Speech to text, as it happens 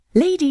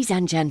Ladies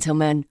and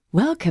gentlemen,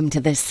 welcome to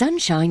the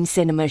Sunshine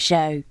Cinema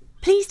Show.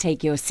 Please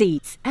take your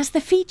seats as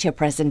the feature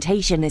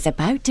presentation is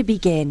about to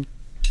begin.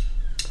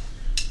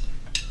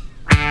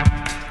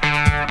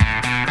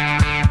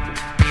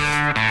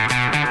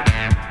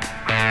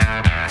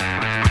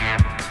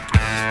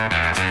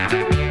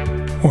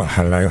 Well,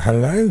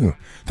 hello.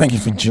 Thank you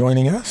for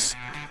joining us.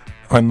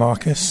 I'm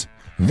Marcus.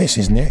 This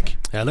is Nick.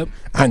 Hello.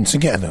 And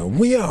together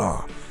we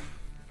are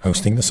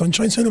hosting the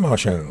Sunshine Cinema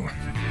Show.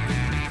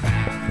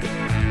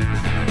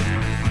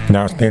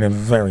 Now, it's been a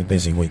very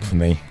busy week for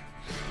me.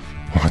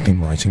 I've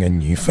been writing a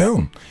new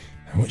film,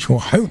 which will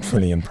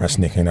hopefully impress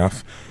Nick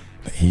enough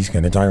that he's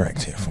going to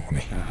direct it for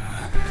me.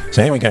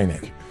 So here we go,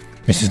 Nick.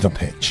 This is the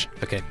pitch.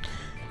 Okay.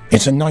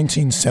 It's a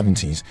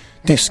 1970s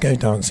disco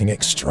dancing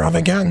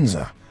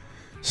extravaganza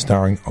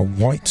starring a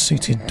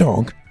white-suited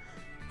dog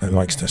that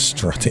likes to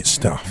strut its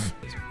stuff.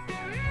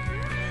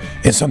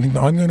 It's something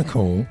that I'm going to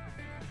call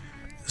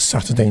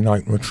Saturday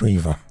Night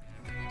Retriever.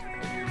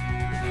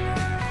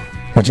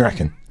 What do you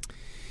reckon?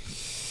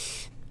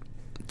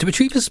 Do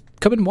retrievers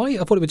come in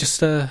white? I thought it was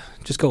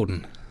just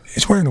golden.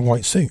 It's wearing a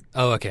white suit.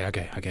 Oh, okay.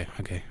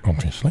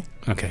 Obviously.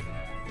 Okay.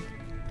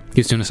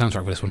 Who's doing the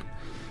soundtrack for this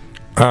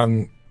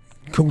one?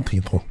 Cool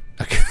people.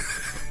 Okay.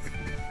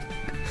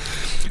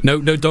 No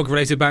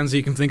dog-related bands that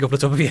you can think off the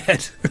top of your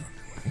head?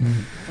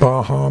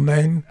 Baha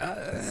Men,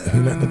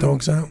 who let the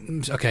dogs out.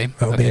 Okay.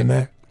 That'll be in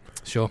there.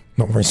 Sure.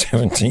 Not very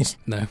 70s.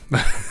 No.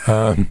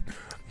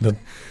 No.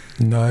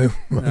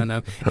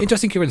 No.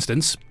 Interesting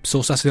coincidence.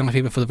 Saw Saturday Night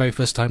Fever for the very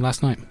first time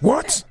last night.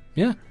 What?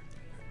 Yeah.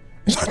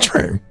 Is that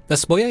true?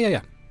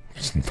 Yeah.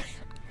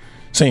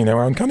 So you know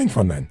where I'm coming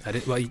from then? I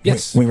did, well,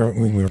 yes. We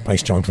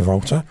replaced John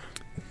Travolta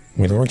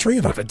with a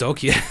retriever. With a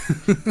dog, yeah.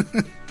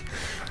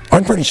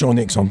 I'm pretty sure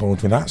Nick's on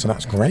board with that, so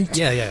that's great.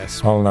 Yeah.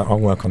 Yes. I'll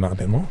work on that a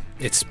bit more.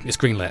 It's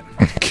greenlit.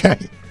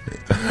 Okay.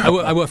 I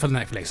work for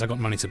Netflix. I got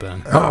money to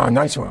burn. Oh,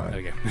 nice one. There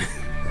we go.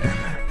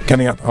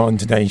 Coming up on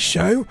today's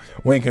show,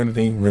 we're going to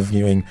be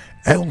reviewing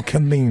El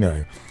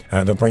Camino,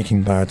 the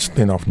Breaking Bad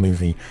spin-off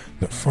movie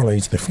that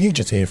follows the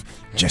fugitive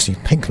Jesse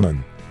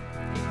Pinkman.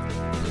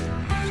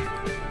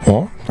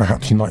 Or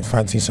perhaps you might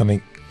fancy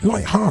something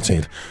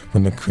light-hearted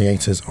from the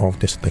creators of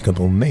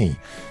Despicable Me.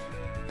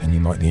 Then you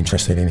might be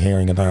interested in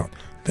hearing about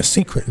The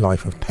Secret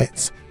Life of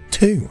Pets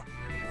 2.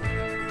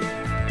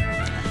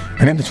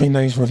 And in between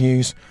those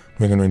reviews,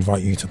 we're going to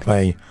invite you to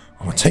play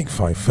our Take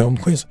 5 film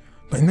quiz.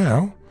 But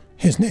now,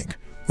 here's Nick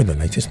with the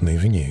latest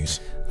movie news.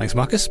 Thanks,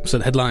 Marcus. So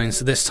the headlines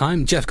this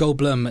time: Jeff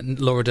Goldblum,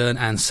 Laura Dern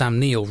and Sam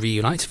Neill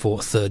reunite for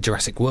a third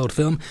Jurassic World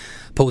film,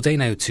 Paul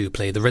Dano to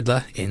play the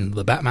Riddler in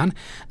The Batman,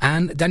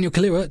 and Daniel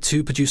Kaluuya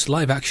to produce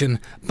live-action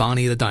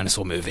Barney the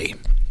Dinosaur movie.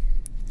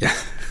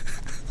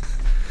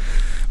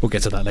 We'll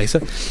get to that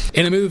later.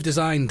 In a move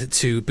designed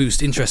to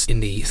boost interest in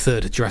the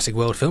third Jurassic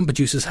World film,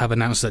 producers have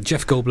announced that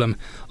Jeff Goldblum,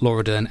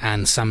 Laura Dern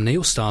and Sam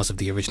Neill, stars of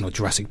the original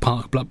Jurassic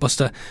Park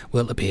blockbuster,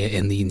 will appear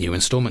in the new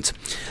instalment.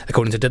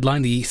 According to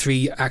Deadline, the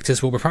three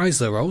actors will reprise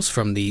their roles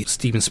from the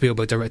Steven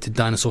Spielberg-directed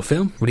dinosaur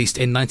film, released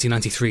in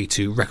 1993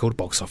 to record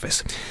box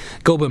office.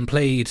 Goldblum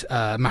played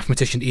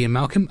mathematician Ian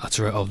Malcolm,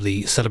 utterer of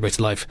the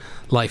celebrated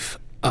Life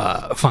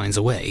Finds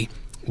a Way,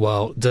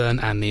 while Dern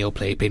and Neill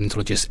play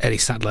paleontologists Ellie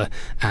Sattler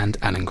and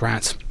Alan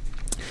Grant.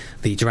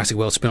 The Jurassic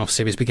World spin-off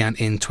series began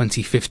in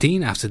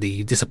 2015 after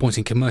the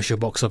disappointing commercial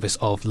box office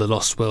of The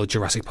Lost World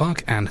Jurassic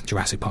Park and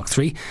Jurassic Park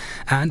 3,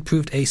 and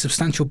proved a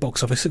substantial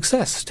box office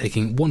success,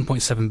 taking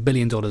 $1.7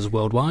 billion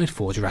worldwide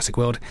for Jurassic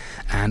World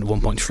and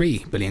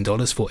 $1.3 billion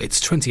for its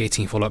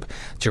 2018 follow-up,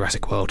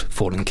 Jurassic World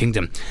Fallen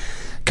Kingdom.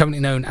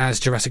 Currently known as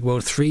Jurassic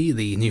World 3,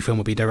 the new film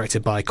will be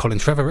directed by Colin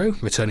Trevorrow,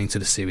 returning to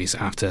the series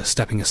after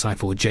stepping aside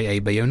for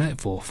J.A.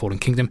 Bayona for Fallen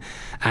Kingdom,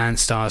 and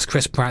stars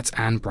Chris Pratt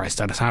and Bryce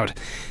Dallas Howard.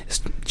 It's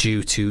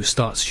due to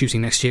start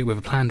shooting next year with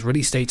a planned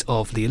release date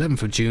of the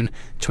 11th of June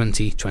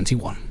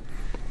 2021.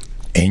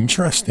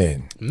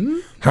 Interesting.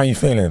 How are you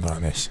feeling about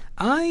this?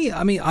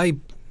 I mean,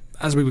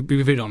 as we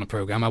reviewed on the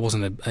programme, I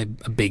wasn't a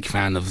big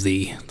fan of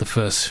the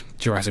first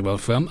Jurassic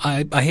World film.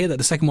 I hear that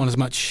the second one is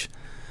much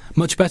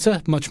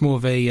better, much more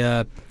of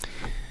a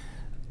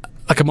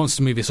like a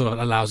monster movie. Sort of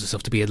allows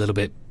itself to be a little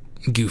bit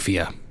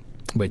goofier,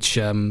 which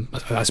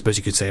I suppose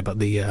you could say about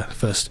the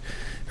first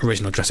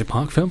original Jurassic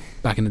Park film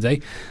back in the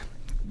day.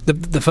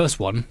 The first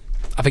one,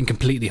 I think,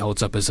 completely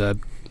holds up as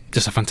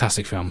just a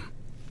fantastic film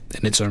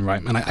in its own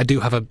right, and I do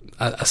have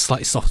a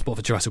slight soft spot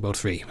for Jurassic World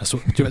 3,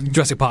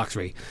 Jurassic Park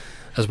 3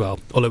 as well,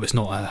 although it's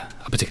not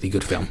a particularly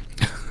good film.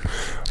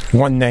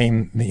 One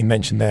name that you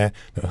mentioned there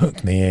that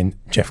hooked me in,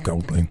 Jeff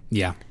Goldblum.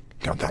 Yeah.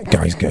 God, that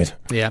guy's good.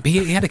 Yeah, but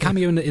he had a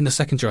cameo in the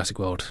second Jurassic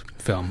World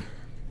film,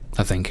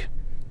 I think.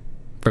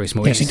 Very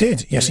small. Yes, he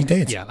did.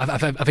 Yeah, I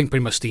think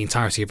pretty much the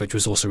entirety of which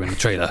was also in the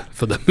trailer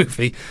for the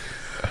movie.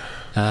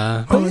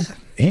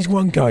 He's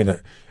one guy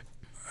that,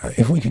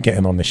 if we could get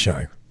him on the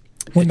show,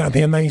 wouldn't that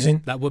be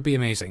amazing? That would be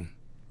amazing.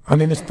 I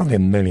mean, there's probably a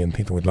million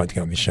people would like to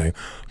get on the show,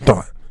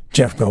 but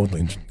Jeff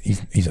Goldblum,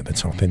 he's at the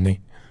top, isn't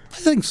he? I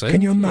think so.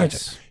 Can you imagine?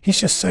 Yes.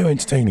 He's just so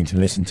entertaining to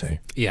listen to.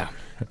 Yeah.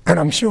 And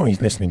I'm sure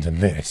he's listening to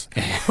this.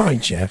 Hi,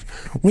 Jeff.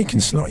 We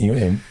can slot you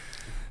in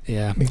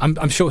Yeah,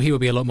 I'm sure he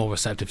would be a lot more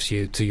receptive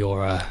to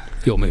your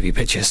movie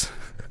pitches.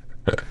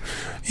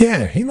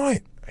 Yeah, he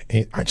might.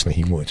 Actually,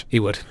 he would. He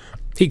would.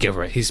 He'd give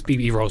it.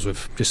 He rolls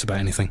with just about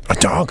anything. A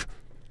dog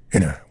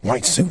in a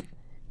white suit.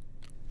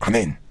 I'm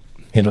in.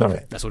 He'd love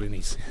it. That's what he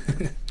needs.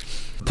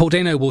 Paul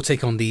Dano will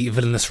take on the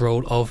villainous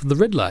role of the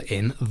Riddler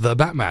in The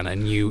Batman, a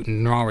new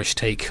noirish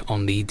take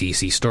on the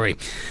DC story.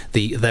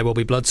 The There Will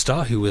Be Blood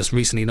star, who was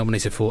recently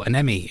nominated for an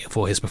Emmy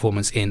for his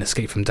performance in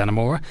Escape from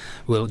Dannemora,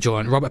 will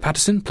join Robert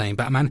Pattinson playing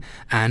Batman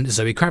and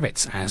Zoe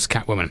Kravitz as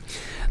Catwoman.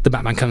 The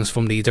Batman comes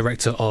from the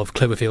director of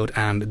Cloverfield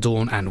and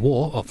Dawn and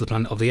War of the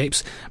Planet of the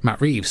Apes,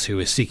 Matt Reeves, who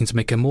is seeking to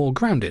make a more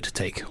grounded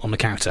take on the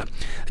character.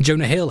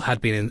 Jonah Hill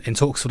had been in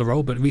talks for the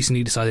role, but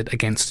recently decided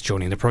against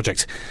joining the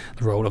project.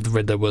 The role of the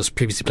Riddler was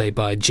previously played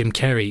by Jim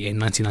Carrey in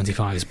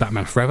 1995's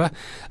Batman Forever.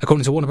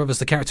 According to Warner Brothers,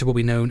 the character will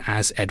be known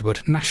as Edward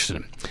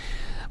Nashton.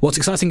 What's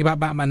exciting about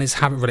Batman is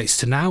how it relates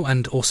to now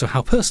and also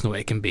how personal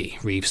it can be,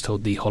 Reeves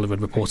told The Hollywood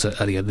Reporter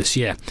earlier this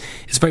year.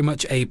 It's very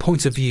much a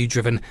point-of-view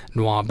driven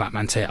noir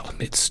Batman tale.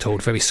 It's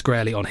told very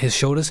squarely on his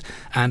shoulders,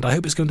 and I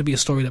hope it's going to be a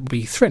story that will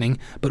be thrilling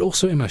but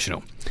also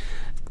emotional.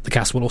 The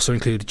cast will also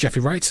include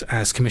Jeffrey Wright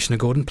as Commissioner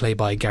Gordon, played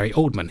by Gary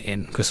Oldman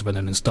in Christopher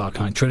Nolan's Dark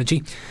Knight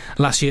trilogy.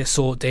 Last year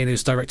saw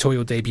Dano's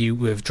directorial debut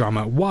with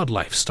drama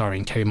Wildlife,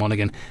 starring Kerry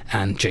Mulligan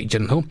and Jake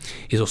Gyllenhaal.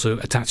 He's also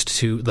attached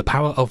to The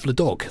Power of the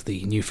Dog,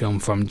 the new film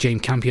from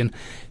Jane Campion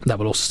that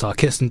will also star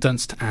Kirsten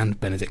Dunst and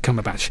Benedict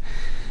Cumberbatch.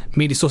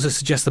 Media sources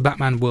suggest the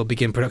Batman will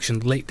begin production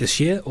late this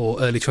year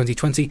or early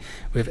 2020,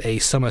 with a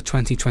summer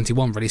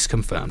 2021 release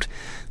confirmed.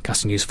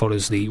 Casting news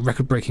follows the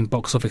record-breaking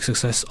box office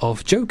success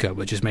of Joker,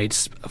 which has made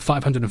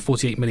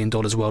 $548 million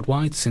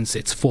worldwide since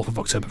its 4th of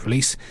October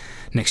release.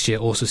 Next year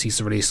also sees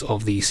the release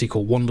of the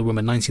sequel Wonder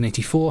Woman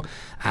 1984,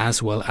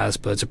 as well as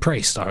Birds of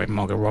Prey, starring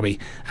Margot Robbie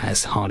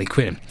as Harley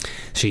Quinn.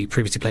 She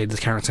previously played the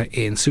character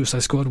in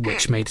Suicide Squad,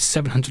 which made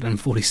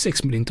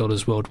 $746 million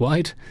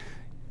worldwide.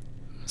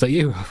 Is that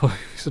you?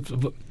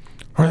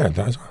 I heard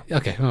that as well.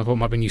 Okay, well, I thought it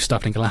might have been you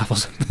stifling a laugh or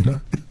something. No.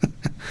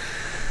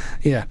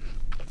 Yeah.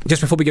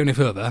 Just before we go any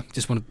further,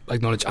 just want to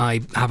acknowledge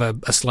I have a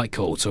slight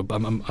cold, so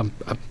I'm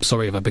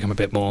sorry if I've become a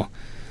bit more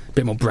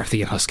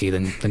breathy and husky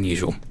than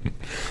usual.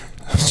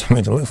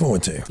 Something to look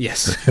forward to.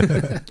 Yes.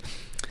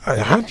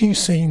 Have you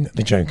seen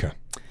The Joker?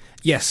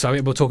 Yes, so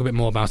we'll talk a bit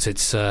more about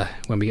it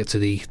when we get to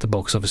the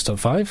box office top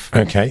 5.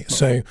 Okay,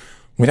 so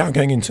without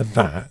going into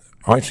that,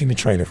 I've seen the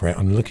trailer for it.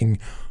 I'm looking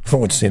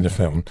forward to seeing the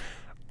film.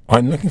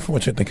 I'm looking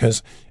forward to it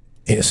because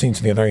it seems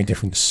to be a very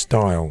different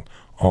style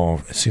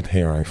of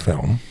superhero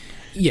film.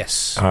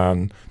 Yes.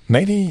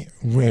 Maybe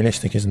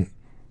realistic isn't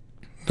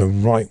the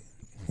right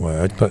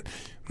word, but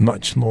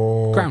much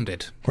more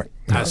grounded,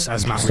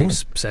 as Matt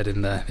Reeves said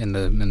in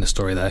the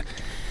story there.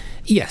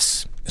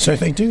 Yes. So if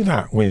they do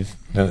that with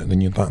the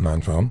new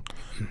Batman film,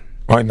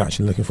 I'm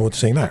actually looking forward to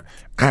seeing that.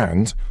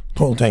 And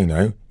Paul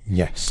Dano,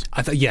 yes.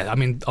 I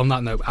mean, on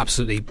that note,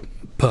 absolutely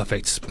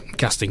perfect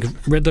casting.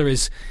 Riddler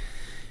is.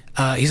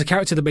 He's a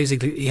character that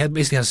basically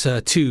has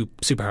two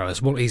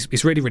superpowers. One,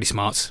 he's really, really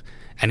smart,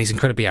 and he's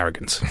incredibly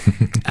arrogant,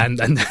 and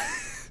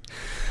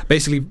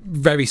basically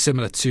very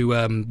similar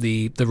to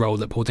the role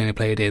that Paul Dano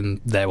played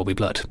in There Will Be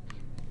Blood.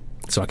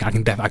 So I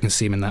can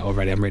see him in that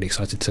already. I'm really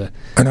excited to.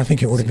 And I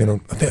think it would have been a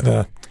bit of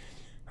a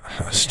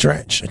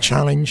stretch, a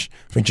challenge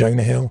for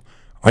Jonah Hill.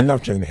 I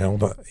love Jonah Hill,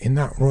 but in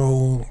that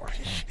role,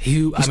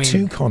 he's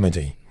too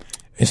comedy.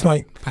 It's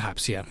like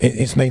perhaps, yeah.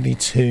 It's maybe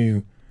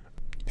too.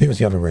 Who was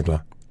the other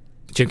Riddler?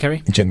 Jim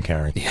Carrey? Jim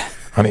Carrey. Yeah.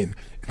 I mean,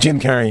 Jim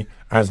Carrey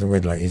as the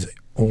Riddler is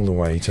all the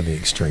way to the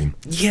extreme.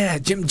 Yeah,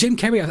 Jim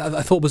Carrey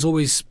I thought was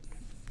always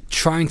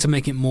trying to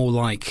make it more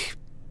like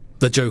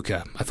the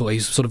Joker. I thought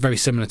he's sort of very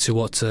similar to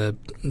what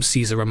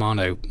Cesar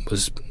Romero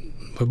was.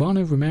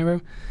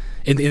 Romero?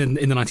 In the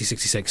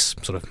 1966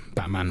 sort of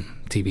Batman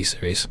TV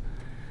series.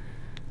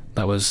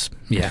 That was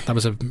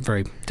a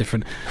very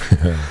different...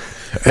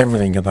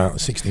 Everything about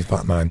 60s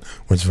Batman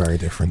was very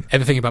different.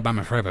 Everything about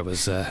Batman Forever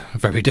was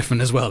very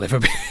different as well,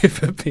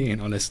 if we're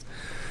being honest.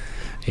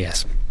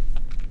 Yes.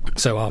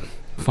 So our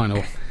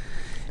final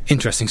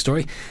interesting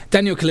story.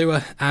 Daniel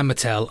Kaluuya and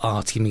Mattel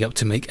are teaming up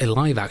to make a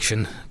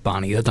live-action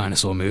Barney the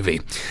Dinosaur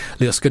movie.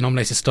 The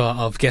Oscar-nominated star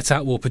of Get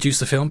Out will produce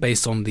the film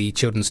based on the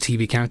children's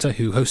TV character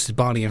who hosted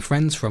Barney and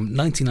Friends from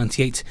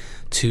 1998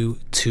 to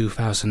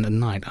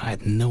 2009. I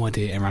had no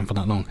idea it ran for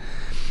that long.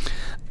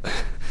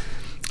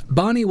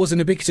 Barney was an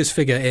ubiquitous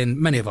figure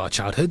in many of our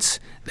childhoods.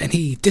 Then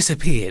he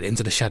disappeared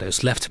into the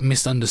shadows, left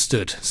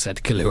misunderstood, said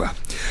Kaluuya.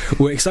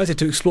 We're excited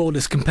to explore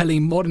this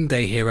compelling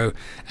modern-day hero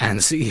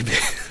and see if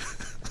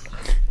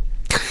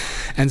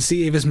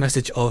his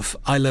message of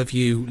I love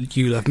you,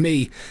 you love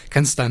me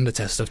can stand the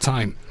test of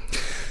time.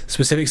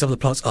 Specifics of the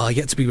plot are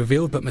yet to be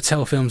revealed, but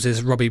Mattel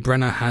Films' Robbie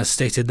Brenner has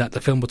stated that the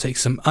film will take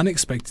some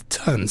unexpected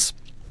turns.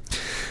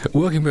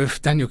 Working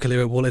with Daniel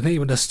Kaluuya will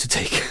enable us to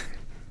take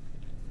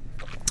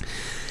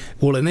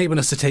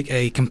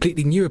a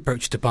completely new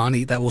approach to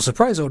Barney that will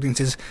surprise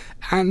audiences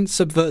and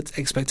subvert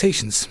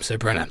expectations, said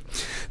Brenner.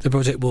 The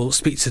project will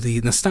speak to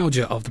the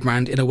nostalgia of the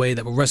brand in a way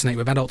that will resonate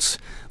with adults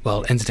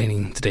while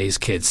entertaining today's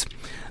kids.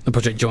 The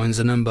project joins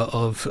a number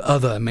of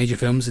other major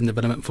films in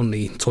development from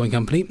the toy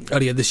company.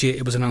 Earlier this year,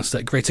 it was announced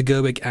that Greta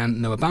Gerwig and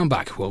Noah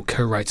Baumbach will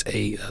co-write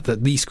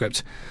the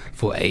script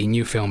for a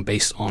new film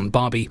based on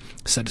Barbie,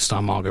 set to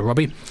star Margot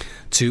Robbie.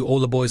 To All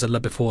the Boys I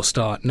Loved Before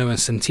star Noah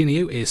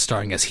Centineo is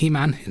starring as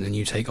He-Man in a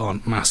new take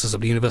on Masters of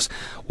the Universe,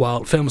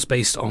 while films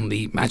based on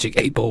the Magic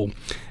 8 Ball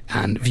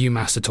and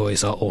Viewmaster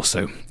toys are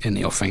also in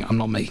the offing. I'm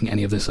not making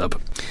any of this up.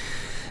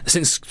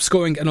 Since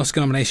scoring an Oscar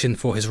nomination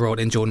for his role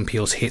in Jordan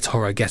Peele's hit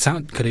horror Get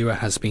Out, Kaluuya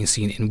has been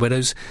seen in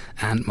Widows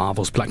and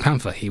Marvel's Black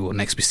Panther. He will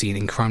next be seen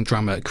in crime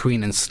drama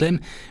Queen and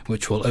Slim,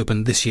 which will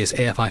open this year's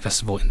AFI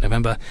Festival in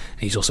November.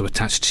 He's also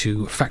attached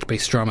to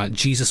fact-based drama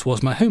Jesus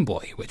Was My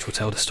Homeboy, which will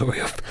tell the story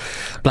of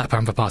Black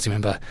Panther Party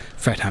member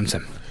Fred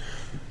Hampton.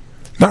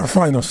 That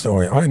final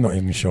story, I'm not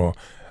even sure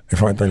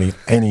if I believe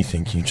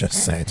anything you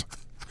just said.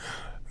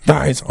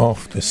 That is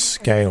off the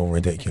scale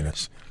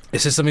ridiculous.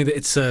 This is something that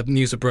it's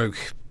news that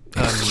broke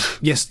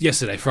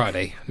yesterday,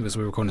 Friday. We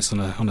were recording this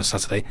on a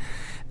Saturday,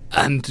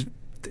 and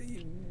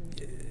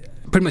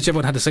pretty much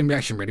everyone had the same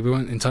reaction. Really, we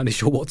weren't entirely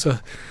sure what to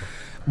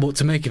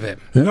make of it.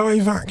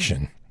 Live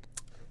action.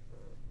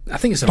 I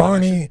think it's a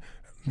Barney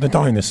the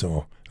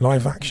dinosaur.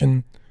 Live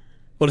action.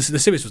 Well, the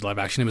series was live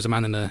action. It was a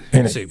man in a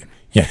suit.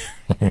 Yeah,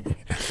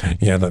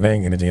 yeah. But they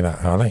ain't going to do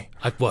that, are they?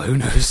 Well, who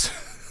knows?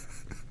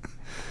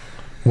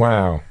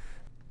 Wow.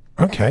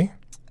 Okay.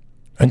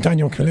 And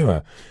Daniel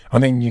Kaluuya. I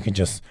mean, you could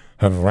just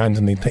have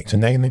randomly picked a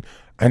name,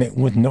 and it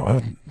would not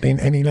have been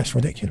any less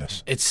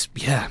ridiculous.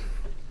 Yeah.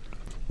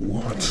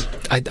 What?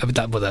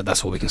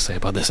 That's all we can say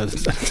about this.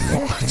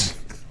 What?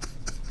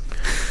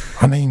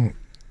 I mean,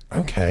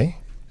 okay.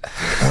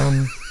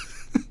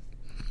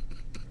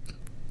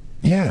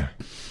 Yeah.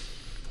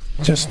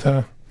 Just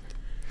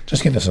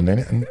give us a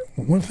minute, and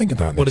we'll think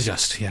about this. We'll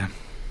adjust, yeah.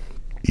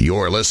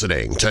 You're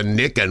listening to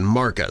Nick and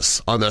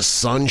Marcus on the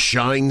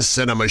Sunshine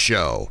Cinema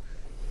Show.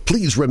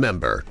 Please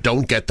remember,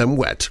 don't get them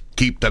wet,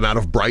 keep them out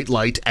of bright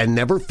light, and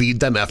never feed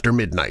them after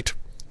midnight.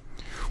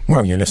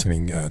 Well, you're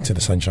listening to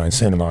the Sunshine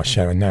Cinema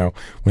Show, and now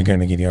we're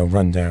going to give you a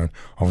rundown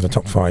of the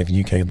top 5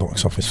 UK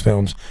box office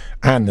films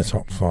and the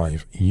top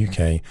 5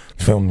 UK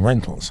film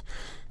rentals.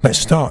 Let's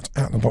start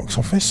at the box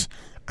office,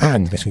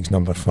 and this week's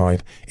number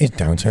 5 is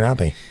Downton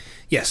Abbey.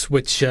 Yes,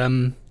 which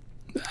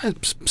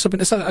something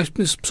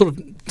that sort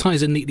of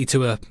ties in neatly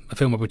to a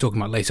film we'll be talking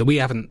about later. We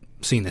haven't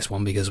seen this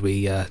one because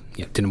we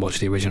didn't watch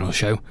the original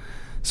show,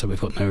 so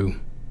we've got no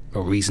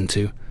reason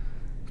to.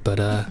 But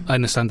I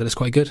understand that it's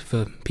quite good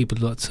for people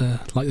that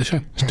like the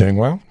show. It's doing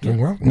well,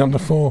 Number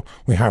 4,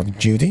 we have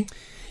Judy.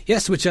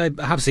 Yes, which I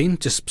have seen,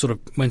 just sort of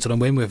went on a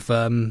whim with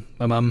my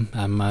mum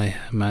and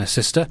my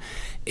sister.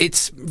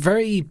 It's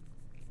very,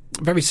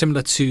 very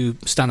similar to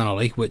Stan and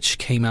Ollie, which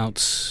came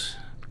out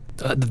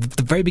at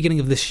the very beginning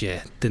of this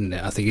year, didn't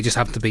it? I think it just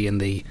happened to be in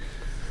the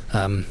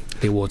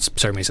awards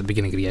ceremonies at the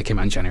beginning of the year. It came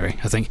out in January,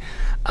 I think.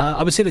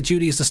 I would say that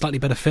Judy is the slightly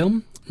better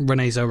film.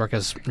 Renee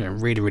Zellweger's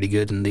really, really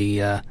good in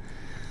the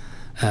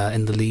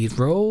lead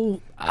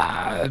role.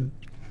 That's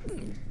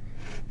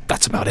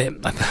about it.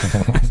 I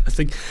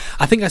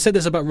think I said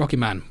this about Rocket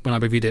Man when I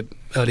reviewed it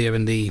earlier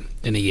in the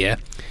year.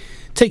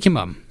 Take your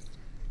mum.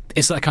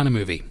 It's that kind of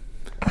movie.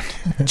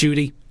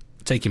 Judy,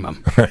 take your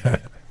mum.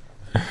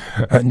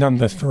 At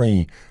number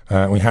 3,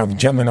 we have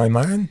Gemini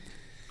Man.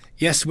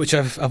 Yes, which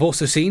I've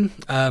also seen.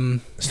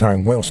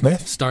 Starring Will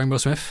Smith. Starring Will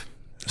Smith.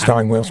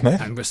 Starring Will Smith.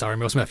 And starring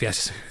Will Smith,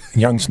 yes.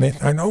 Young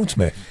Smith and Old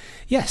Smith.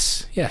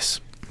 Yes.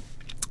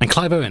 And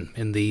Clive Owen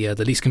in the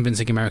least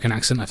convincing American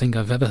accent I think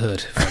I've ever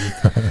heard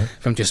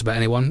from just about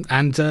anyone.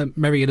 And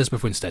Mary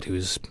Elizabeth Winstead, who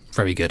is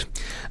very good.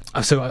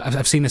 So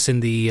I've seen this in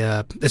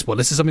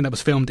this is something that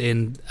was filmed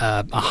in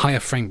a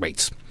higher frame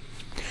rate.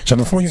 So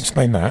before you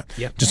explain that,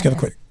 Yep. just give a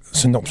quick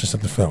synopsis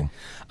of the film.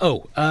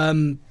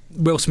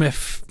 Will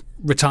Smith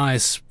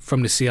retires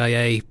from the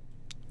CIA.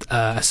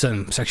 A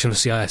certain section of the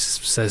CIA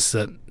says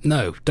that,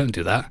 no, don't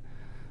do that.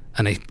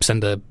 And they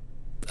send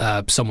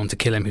someone to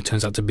kill him who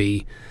turns out to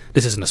be,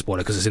 this isn't a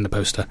spoiler because it's in the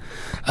poster,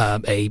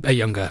 a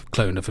younger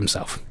clone of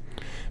himself.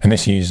 And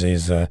this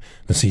uses the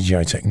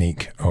CGI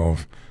technique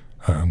of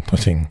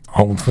putting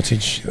old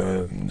footage,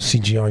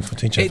 CGI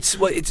footage. I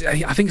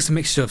think it's a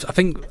mixture of. I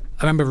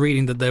remember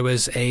reading that there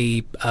was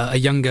a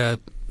younger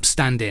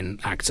stand-in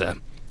actor,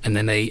 and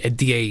then a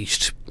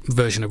de-aged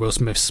version of Will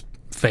Smith's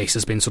face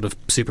has been sort of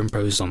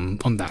superimposed on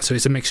that. So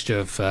it's a mixture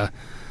of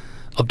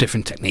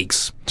different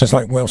techniques. Just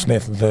like Will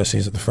Smith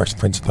versus The Fresh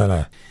Prince of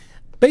Bel-Air.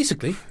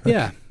 Basically,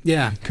 yeah.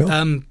 Cool.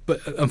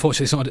 But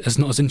unfortunately, it's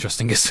not as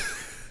interesting as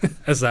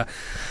as that.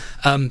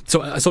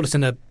 So I saw this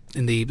in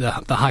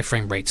the high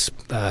frame rates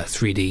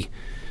 3D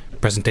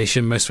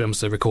presentation. Most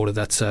films are recorded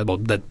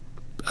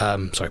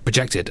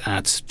projected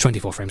at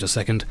 24 frames a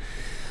second.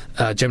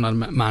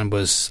 Gemini Man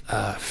was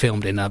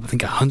filmed in I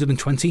think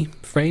 120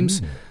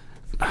 frames.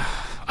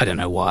 I don't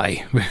know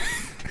why.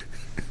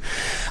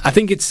 I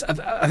think it's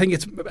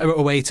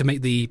a way to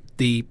make the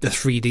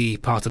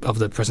 3D part of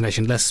the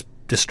presentation less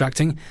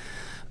distracting.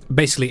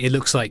 Basically, it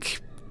looks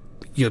like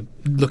you're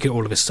looking at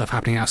all of this stuff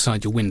happening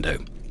outside your window,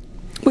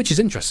 which is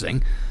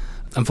interesting.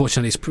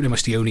 unfortunately, is pretty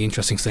much the only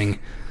interesting thing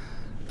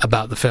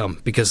about the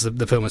film, because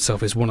the film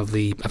itself is one of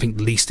the, I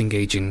think, least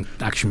engaging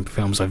action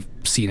films I've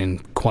seen in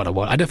quite a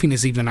while. I don't think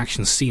there's even an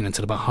action scene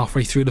until about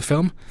halfway through the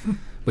film,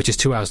 which is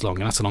 2 hours long,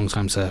 and that's a long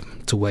time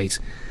to wait.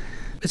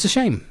 It's a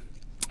shame,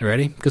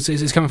 really, because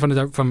it's coming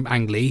from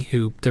Ang Lee,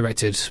 who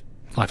directed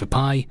Life of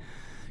Pi,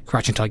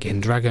 Crouching Tiger,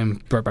 Hidden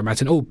Dragon, Brokeback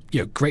Mountain, all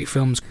great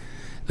films.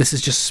 This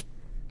is just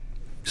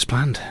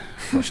bland,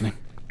 unfortunately.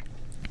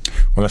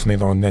 Well, let's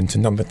move on then to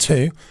number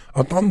 2,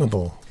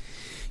 Abominable.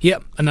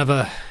 Yep,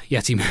 another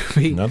Yeti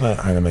movie. Another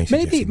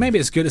animated Maybe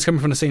it's good. It's coming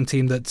from the same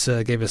team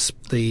that gave us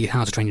the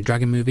How to Train Your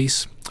Dragon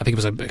movies. I think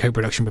it was a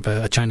co-production with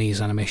a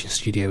Chinese animation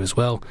studio as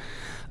well.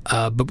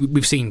 But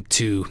we've seen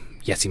 2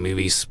 Yeti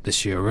movies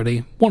this year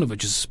already. One of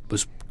which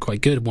was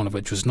quite good, one of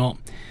which was not.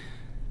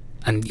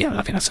 And yeah,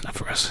 I think that's enough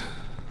for us.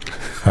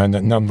 And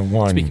at number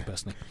 1 Speaking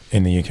personally,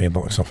 in the UK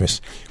box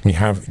office, we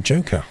have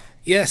Joker.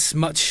 Yes,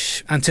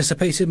 much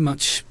anticipated,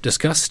 much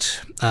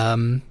discussed,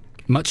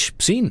 much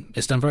seen.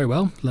 It's done very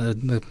well,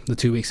 the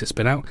 2 weeks it's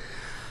been out.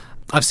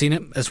 I've seen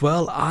it as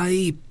well.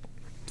 I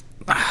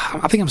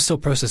think I'm still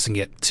processing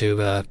it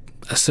to a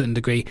certain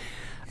degree.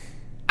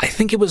 I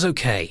think it was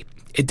okay.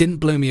 It didn't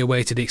blow me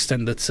away to the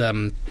extent that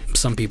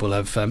some people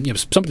have, some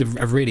people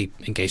have really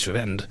engaged with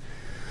it and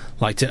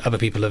liked it. Other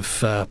people have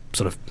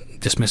sort of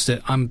dismissed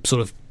it. I'm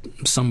sort of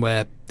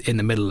somewhere in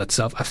the middle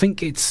itself. I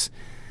think it's,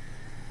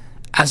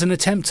 as an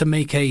attempt to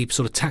make a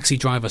sort of Taxi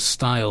Driver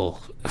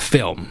style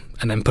film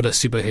and then put a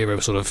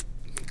superhero sort of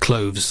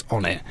clothes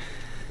on it.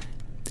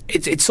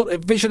 It's sort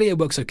of visually it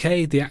works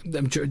okay.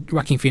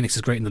 Joaquin Phoenix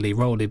is great in the lead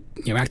role.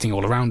 Acting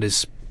all around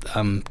is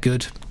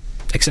good,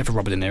 except for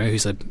Robert De Niro,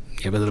 who's a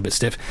little bit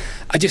stiff.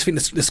 I just think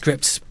the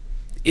script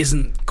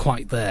isn't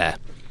quite there.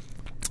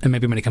 And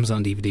maybe when it comes out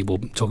on DVD, we'll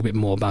talk a bit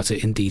more about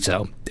it in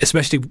detail,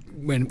 especially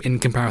when in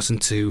comparison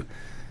to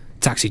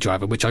Taxi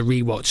Driver, which I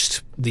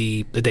rewatched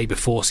the day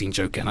before seeing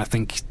Joker, and I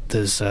think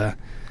there's, I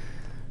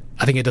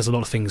think it does a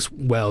lot of things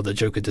well that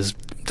Joker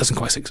doesn't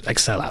quite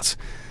excel at.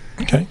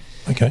 Okay.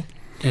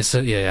 It's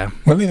yeah.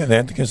 We'll leave it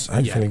there because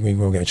hopefully we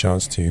will get a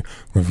chance to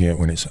review it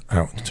when it's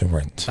out to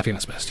rent. I think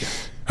that's best.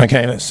 Yeah.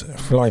 Okay, let's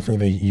fly through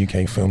the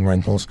UK film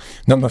rentals.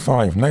 Number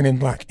 5, Men in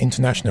Black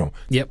International.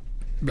 Yep.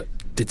 But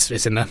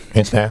it's in there.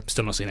 It's there.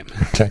 Still not seen it.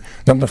 Okay.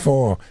 Number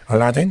 4,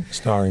 Aladdin,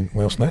 starring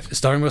Will Smith.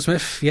 Starring Will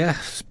Smith, yeah.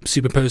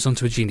 Superposed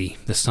onto a genie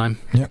this time.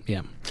 Yep.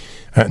 Yeah.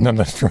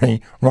 Number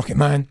 3, Rocket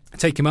Man.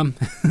 Take Your Mum.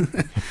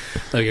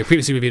 There we go.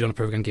 Previously reviewed on the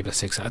programme, give it a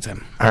 6 out of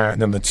 10.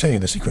 Number 2,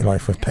 The Secret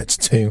Life of Pets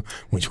 2,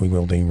 which we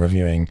will be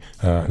reviewing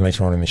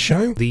later on in the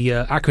show. The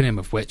acronym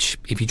of which,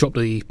 if you drop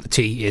the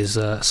T, is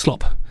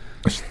SLOP.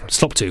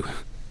 SLOP 2.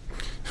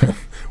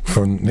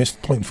 From this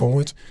point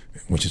forward,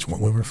 which is what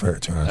we'll refer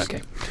to as.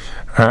 Okay.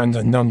 And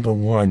at number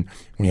 1,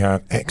 we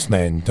have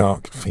X-Men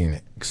Dark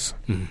Phoenix.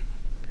 Mm.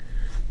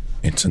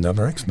 It's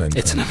another X-Men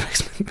It's film. another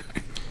X-Men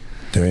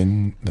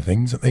doing the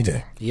things that they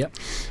do. Yep.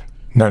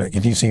 Now, look,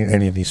 if you've seen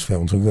any of these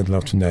films, we would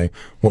love to know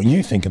what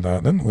you think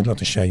about them. We'd love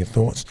to share your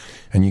thoughts,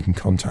 and you can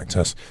contact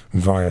us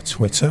via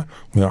Twitter.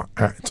 We are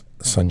at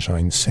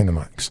Sunshine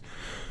Cinemax.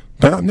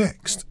 But up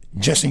next,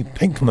 Jesse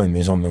Pinkman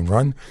is on the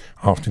run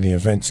after the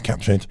events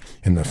captured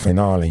in the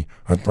finale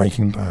of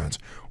Breaking Bad.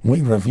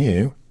 We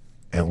review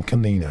El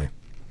Camino.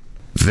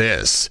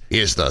 This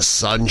is the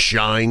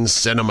Sunshine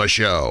Cinema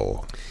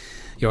Show.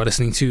 You're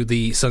listening to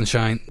the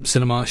Sunshine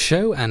Cinema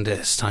Show, and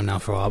it's time now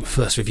for our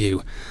first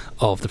review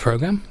of the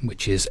programme,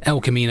 which is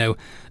El Camino,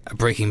 a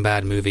Breaking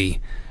Bad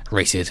movie,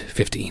 rated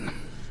 15.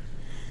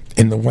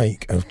 In the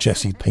wake of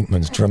Jesse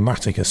Pinkman's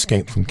dramatic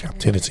escape from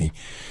captivity,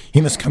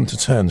 he must come to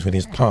terms with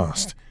his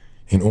past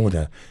in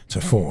order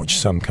to forge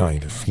some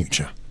kind of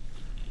future.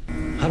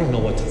 I don't know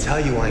what to tell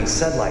you. I ain't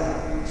said like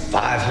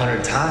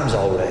 500 times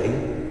already.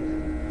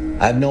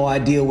 I have no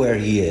idea where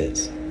he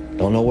is.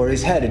 Don't know where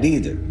he's headed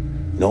either.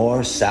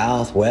 North,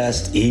 south,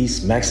 west,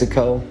 east,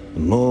 Mexico, the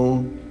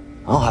moon.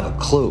 I don't have a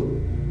clue.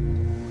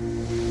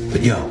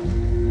 But yo,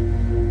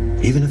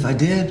 even if I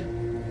did,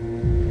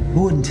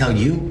 who wouldn't tell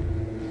you?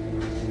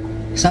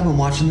 Because I've been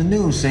watching the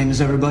news, same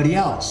as everybody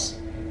else.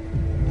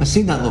 I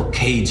seen that little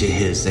cage of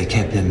his they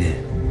kept him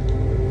in.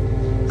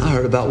 I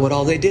heard about what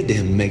all they did to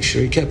him to make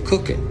sure he kept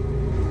cooking.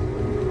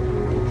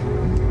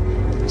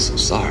 I'm so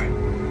sorry.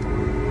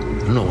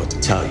 I don't know what to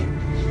tell you.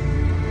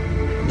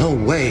 No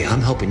way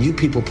I'm helping you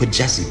people put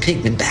Jesse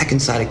Pinkman back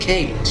inside a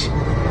cage.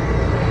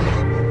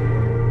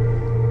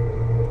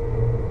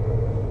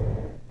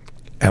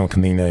 El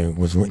Camino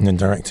was written and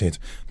directed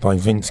by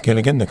Vince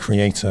Gilligan, the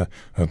creator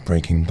of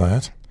Breaking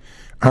Bad.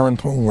 Aaron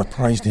Paul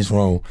reprised his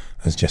role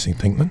as Jesse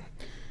Pinkman,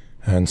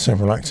 and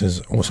several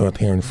actors also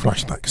appear in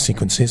flashback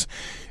sequences,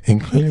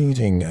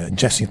 including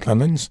Jesse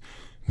Plemons,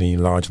 the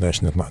large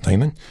version of Matt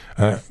Damon,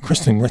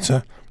 Kristen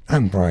Ritter,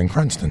 and Bryan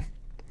Cranston.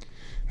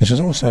 This was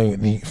also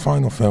the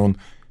final film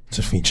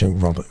to feature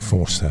Robert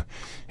Forster,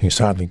 who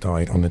sadly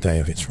died on the day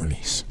of its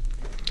release.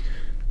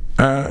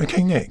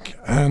 Okay, Nick,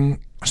 I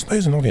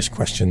suppose an obvious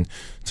question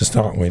to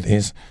start with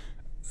is,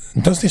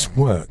 does this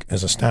work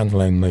as a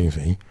standalone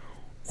movie,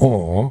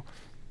 or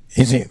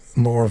is it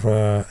more of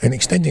an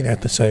extended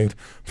episode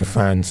for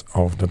fans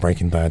of the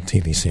Breaking Bad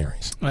TV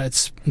series?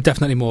 It's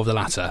definitely more of the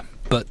latter,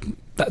 but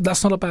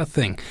that's not a bad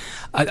thing.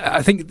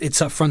 I think it's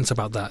upfront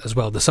about that as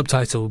well. The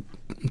subtitle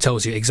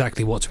tells you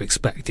exactly what to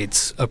expect.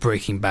 It's a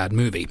Breaking Bad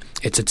movie.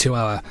 It's a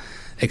 2-hour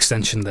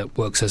extension that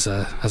works as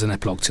an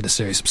epilogue to the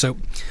series. So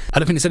I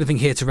don't think there's anything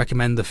here to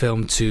recommend the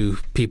film to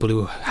people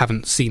who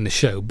haven't seen the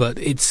show, but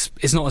it's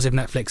not as if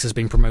Netflix has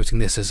been promoting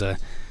this as an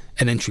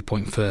entry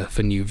point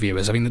for new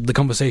viewers. I mean, the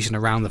conversation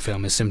around the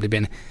film has simply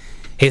been,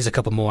 here's a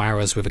couple more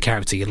hours with a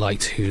character you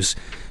liked whose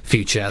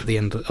future at the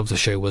end of the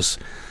show was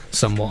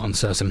somewhat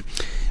uncertain,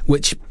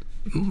 which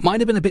might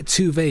have been a bit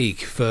too vague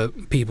for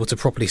people to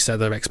properly set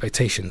their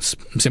expectations,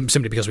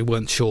 simply because we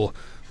weren't sure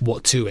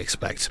what to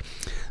expect.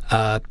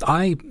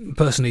 I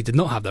personally did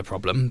not have that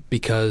problem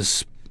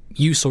because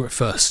you saw it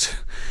first,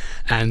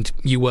 and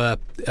you were,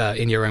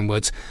 in your own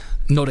words,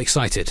 not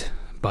excited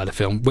by the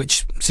film,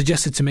 which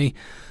suggested to me,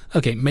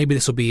 okay, maybe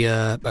this will be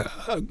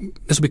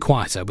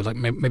quieter, with like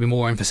maybe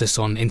more emphasis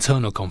on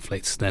internal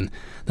conflicts than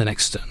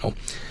external.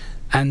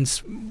 And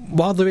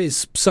while there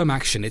is some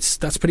action,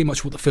 that's pretty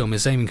much what the film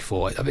is aiming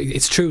for. I mean,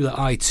 it's true that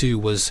I too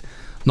was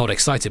not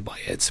excited by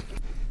it.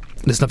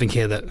 There's nothing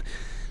here that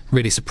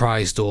really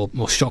surprised or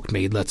shocked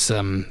me. That's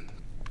for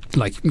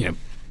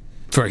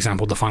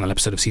example, the final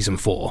episode of season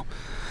 4.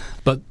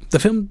 But the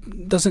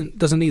film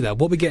doesn't need that.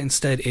 What we get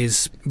instead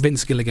is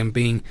Vince Gilligan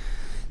being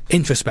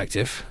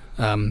introspective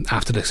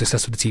after the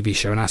success of the TV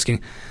show and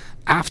asking,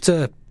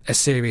 after a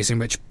series in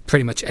which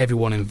pretty much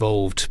everyone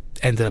involved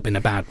ended up in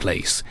a bad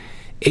place,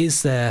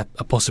 is there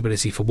a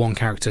possibility for one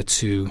character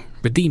to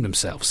redeem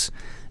themselves?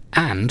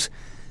 And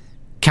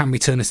can we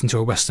turn this into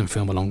a Western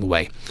film along the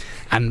way?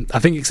 And I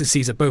think it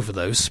succeeds at both of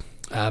those.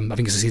 I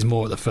think it succeeds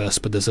more at the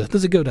first, but there's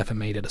a good effort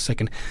made at the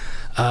second.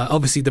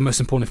 Obviously, the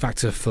most important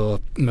factor for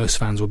most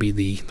fans will be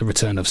the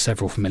return of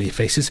several familiar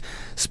faces,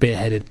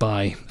 spearheaded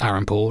by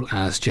Aaron Paul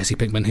as Jesse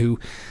Pinkman, who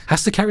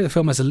has to carry the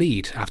film as a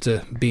lead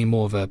after being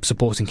more of a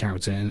supporting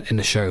character in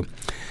the show.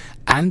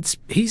 And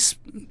he's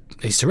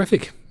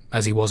terrific,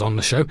 as he was on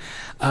the show.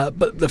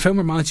 But the film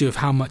reminds you of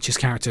how much his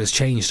character has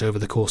changed over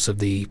the course of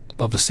the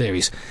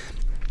series.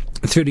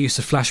 Through the use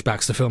of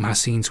flashbacks, the film has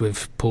scenes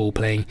with Paul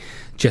playing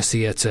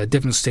Jesse at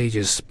different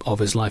stages of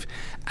his life,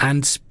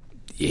 and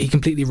he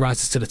completely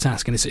rises to the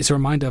task. And it's a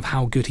reminder of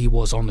how good he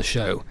was on the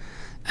show,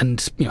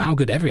 and how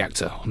good every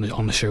actor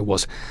on the show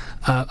was.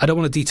 I don't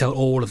want to detail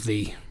all of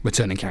the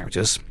returning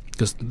characters,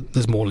 because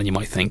there's more than you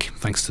might think,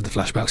 thanks to the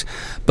flashbacks.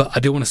 But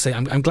I do want to say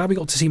I'm glad we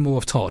got to see more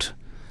of Todd,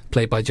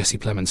 played by Jesse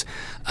Plemons.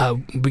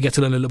 We get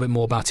to learn a little bit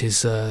more about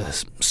his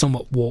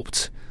somewhat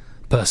warped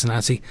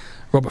personality.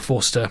 Robert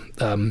Forster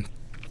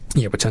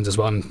returns as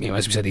well, and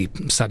as we said, he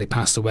sadly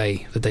passed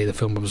away the day the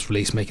film was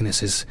released, making this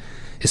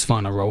his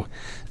final role.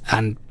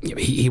 And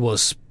he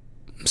was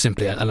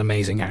simply an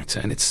amazing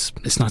actor, and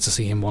it's nice to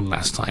see him one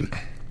last time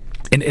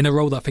in a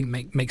role that I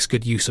think makes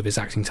good use of his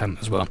acting talent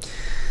as well.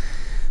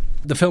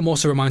 The film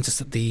also reminds us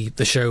that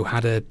the show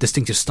had a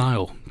distinctive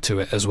style to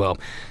it as well.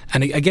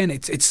 And again,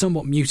 it's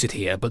somewhat muted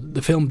here, but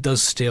the film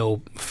does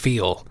still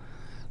feel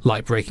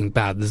like Breaking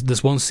Bad.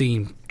 There's one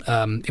scene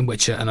in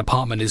which an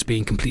apartment is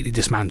being completely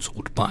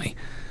dismantled by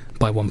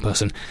one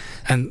person.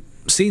 And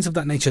scenes of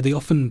that nature, they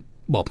often,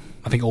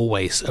 I think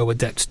always, owe a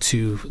debt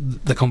to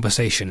the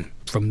Conversation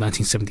from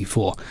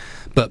 1974.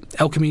 But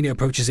El Camino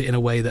approaches it in a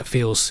way that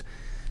feels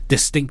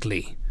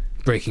distinctly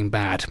Breaking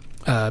Bad.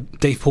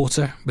 Dave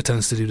Porter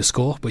returns to do the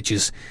score, which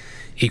is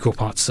equal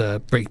parts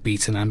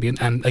breakbeat and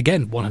ambient, and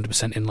again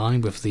 100% in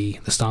line with the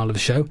style of the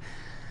show.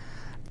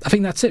 I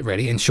think that's it,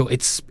 really. In short,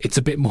 it's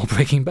a bit more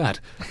Breaking Bad.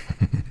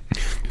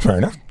 Fair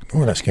enough.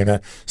 Well, let's get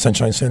a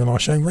Sunshine Cinema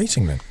Show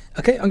rating then.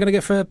 Okay, I'm going to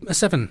go for a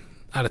 7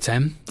 out of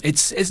 10.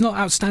 It's not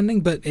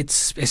outstanding, but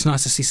it's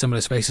nice to see some of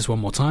those faces one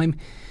more time.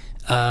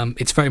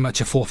 It's very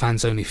much a for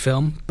fans only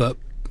film, but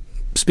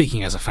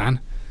speaking as a fan,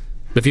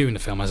 reviewing the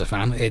film as a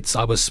fan,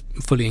 I was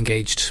fully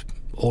engaged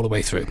all the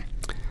way through.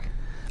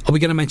 Are we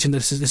going to mention that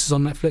this is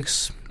on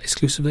Netflix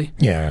exclusively?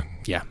 Yeah.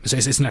 Yeah, it's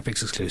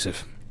Netflix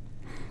exclusive.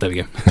 There we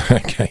go.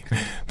 Okay.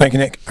 Thank you,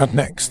 Nick. Up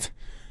next,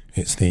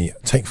 it's the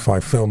Take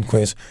 5 film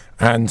quiz,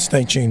 and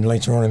stay tuned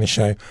later on in the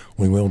show.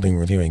 We will be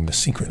reviewing The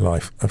Secret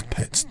Life of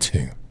Pets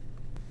 2.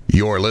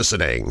 You're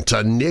listening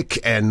to Nick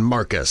and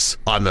Marcus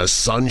on the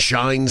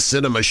Sunshine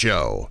Cinema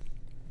Show.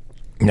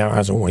 Now,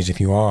 as always,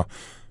 if you are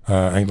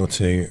able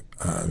to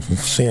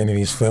see any of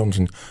these films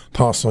and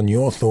pass on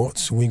your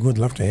thoughts, we would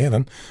love to hear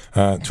them.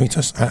 Tweet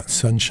us at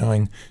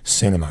Sunshine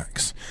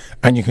Cinemax.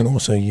 And you can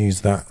also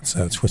use that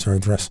Twitter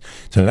address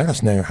to let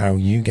us know how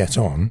you get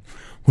on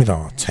with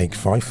our Take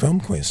 5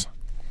 film quiz.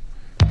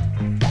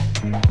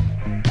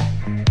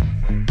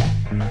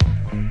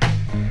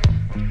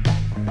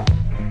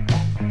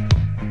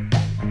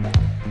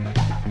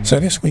 So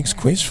this week's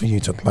quiz for you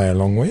to play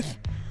along with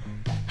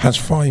has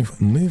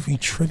 5 movie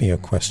trivia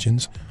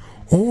questions,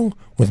 all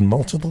with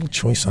multiple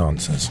choice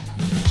answers.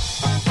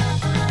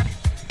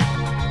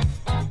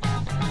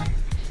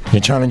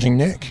 You're challenging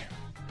Nick,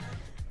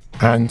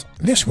 and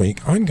this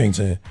week I'm going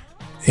to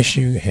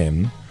issue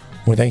him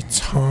with a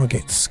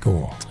target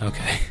score?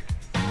 Okay.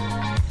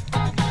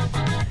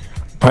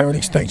 I would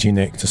expect you,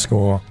 Nick, to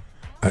score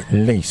at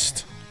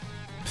least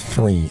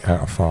 3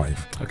 out of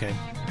 5. Okay.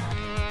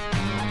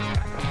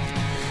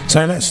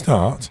 So let's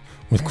start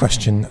with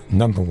question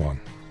number 1.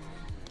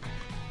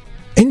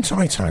 In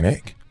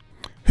Titanic,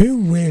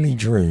 who really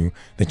drew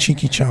the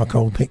cheeky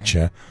charcoal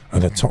picture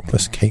of the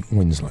topless Kate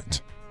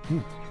Winslet?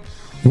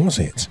 Was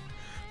it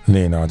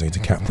Leonardo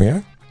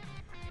DiCaprio,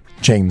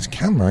 James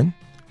Cameron,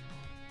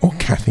 or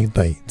Kathy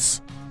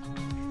Bates?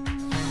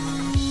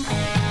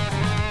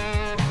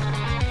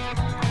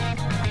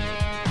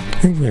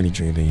 Who really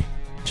drew the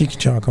cheeky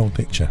charcoal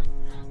picture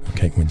of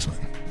Kate Winslet?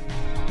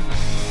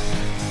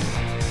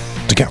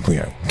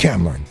 DiCaprio,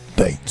 Cameron,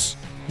 Bates.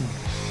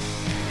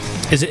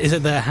 Is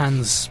it their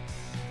hands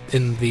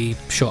in the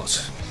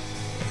shot?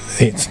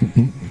 It's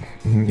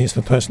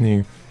the person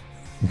who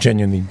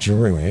genuinely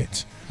drew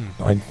it.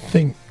 I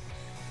think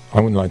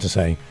I wouldn't like to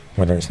say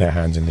whether it's their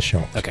hands in the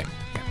shot. Okay.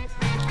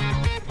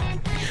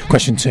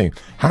 Question 2.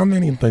 How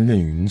many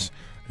balloons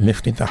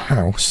lifted the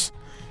house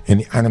in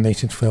the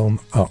animated film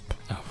Up?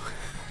 Oh.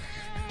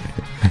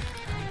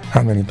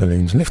 How many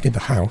balloons lifted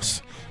the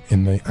house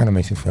in the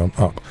animated film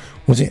Up?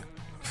 Was it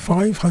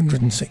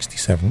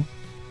 567,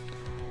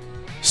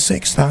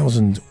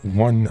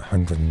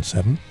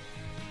 6,107,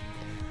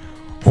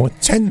 or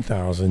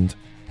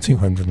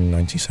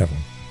 10,297?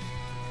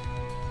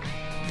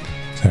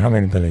 So how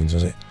many balloons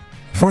was it?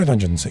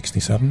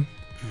 567,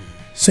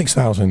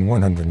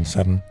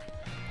 6,107,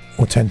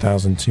 or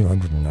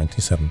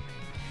 10,297?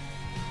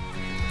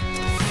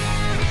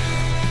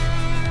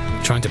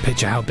 Trying to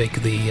picture how big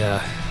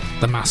the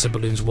mass of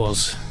balloons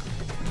was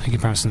in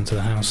comparison to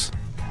the house.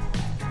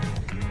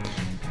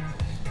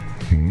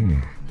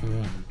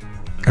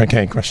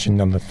 Okay, question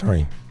number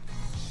 3.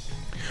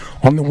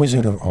 On The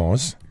Wizard of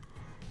Oz,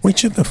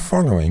 which of the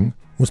following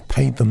was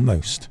paid the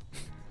most?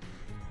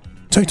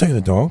 Toto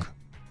the dog,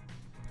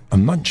 a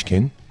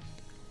munchkin,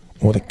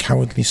 or the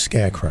Cowardly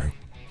Scarecrow?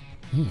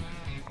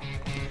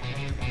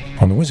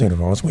 On The Wizard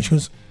of Oz, which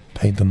was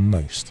paid the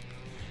most?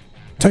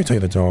 Toto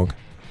the dog,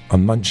 a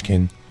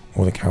munchkin,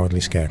 or the Cowardly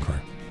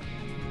Scarecrow?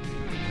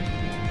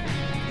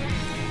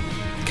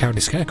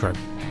 Cowardly Scarecrow.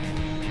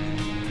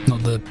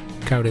 Not the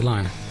Cowardly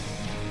Lion.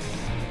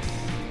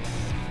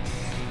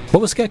 What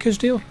was Scarecrow's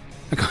deal?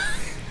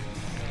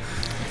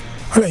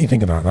 I'll let you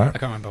think about that. I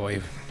can't remember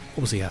what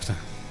was he after?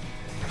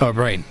 Oh, a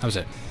brain. That was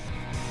it.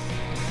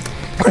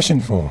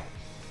 Question 4.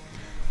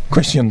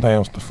 Christian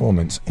Bale's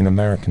performance in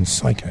American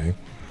Psycho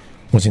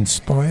was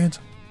inspired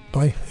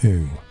by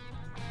who?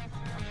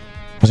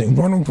 Was it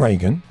Ronald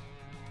Reagan,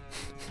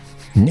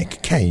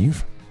 Nick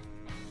Cave,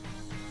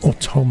 or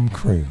Tom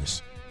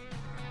Cruise?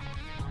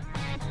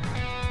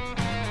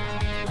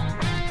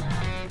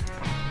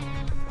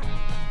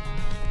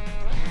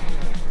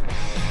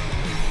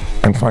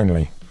 And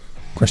finally,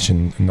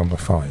 question number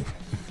 5.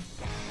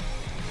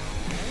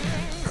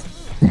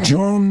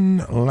 John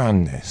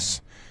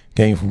Landis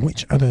gave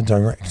which other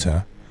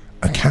director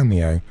a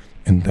cameo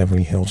in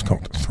Beverly Hills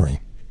Cop 3?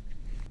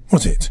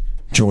 Was it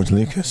George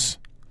Lucas,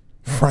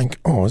 Frank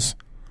Oz,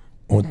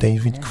 or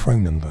David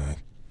Cronenberg?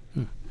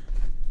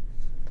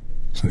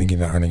 So let me give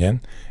that one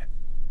again.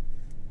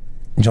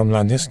 John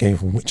Landis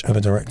gave which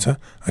other director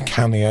a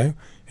cameo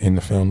in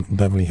the film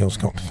Beverly Hills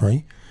Cop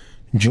 3?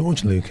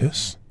 George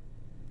Lucas,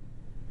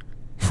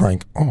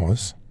 Frank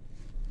Oz,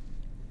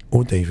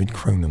 or David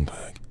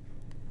Cronenberg?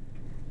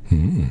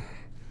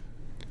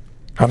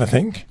 Have a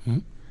think.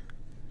 And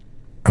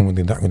we'll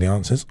be back with the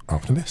answers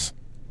after this.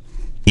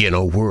 In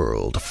a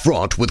world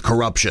fraught with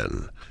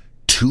corruption,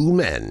 two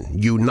men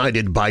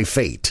united by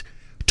fate,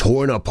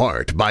 torn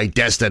apart by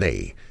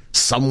destiny,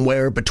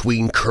 somewhere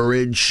between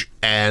courage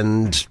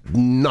and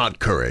not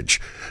courage,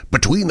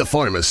 between the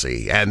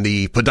pharmacy and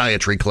the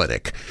podiatry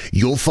clinic,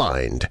 you'll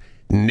find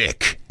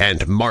Nick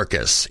and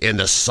Marcus in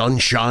the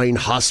Sunshine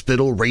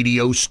Hospital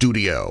radio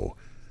studio.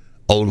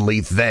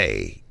 Only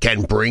they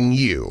can bring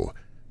you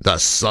the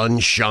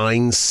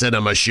Sunshine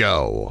Cinema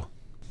Show.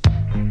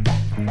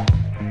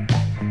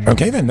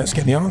 Okay then, let's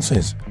get the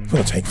answers for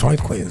the Take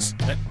 5 quiz.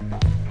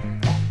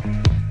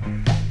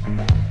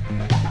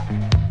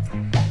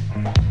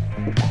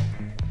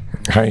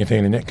 How are you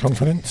feeling, Nick?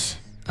 Confident?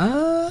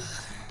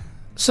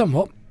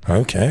 Somewhat.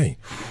 Okay.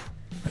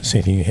 Let's see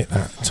if you hit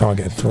that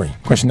target of 3.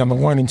 Question number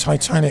 1. In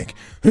Titanic,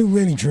 who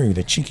really drew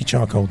the cheeky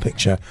charcoal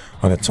picture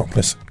of the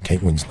topless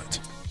Kate Winslet?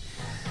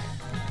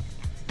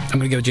 I'm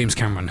going to go James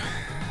Cameron.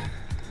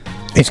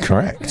 It's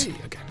correct. Hey,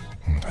 okay.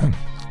 Well done.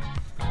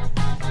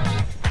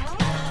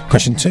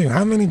 Question 2.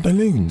 How many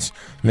balloons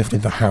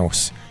lifted the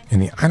house in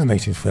the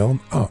animated film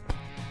Up?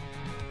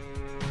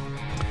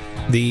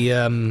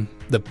 The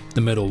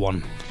middle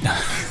one.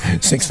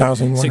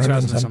 6,107.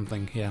 6,000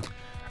 something, yeah.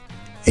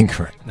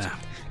 Incorrect. Nah.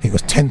 It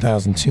was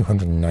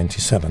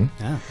 10,297.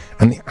 Yeah.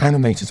 And the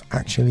animators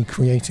actually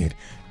created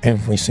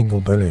every single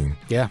balloon.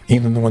 Yeah.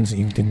 Even the ones that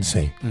you didn't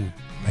see.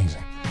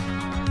 Amazing.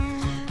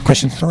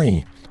 Question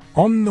 3.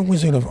 On The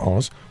Wizard of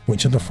Oz,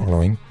 which of the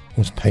following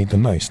was paid the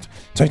most?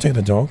 Toto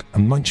the dog, a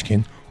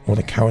munchkin, or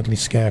the Cowardly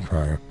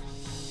Scarecrow?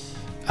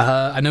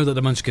 I know that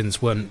the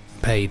Munchkins weren't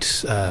paid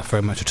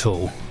very much at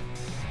all.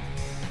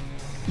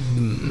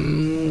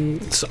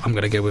 So I'm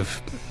going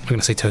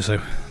to say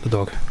Toto, the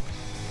dog.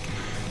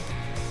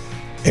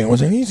 It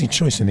was an easy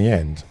choice in the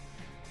end,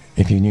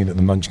 if you knew that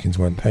the Munchkins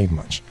weren't paid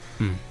much.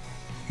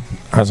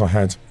 As I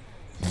had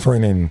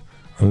thrown in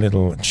a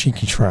little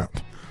cheeky trap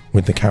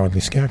with the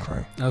Cowardly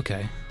Scarecrow.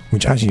 Okay.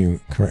 Which, as you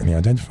correctly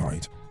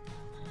identified,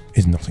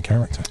 is not a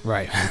character.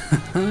 Right.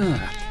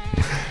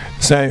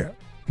 So,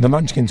 the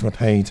Munchkins were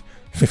paid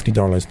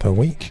 $50 per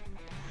week.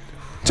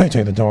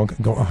 Toto the dog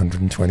got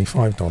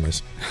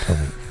 $125 per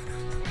week.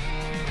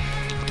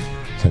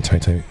 So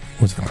Toto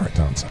was the correct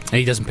answer. And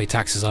he doesn't pay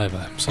taxes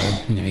either, so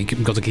he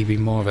got to keep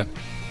even more of it.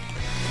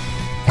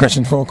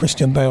 Question 4.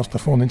 Christian Bale's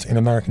performance in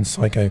American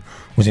Psycho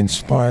was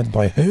inspired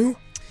by who?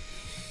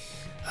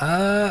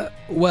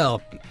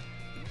 Well,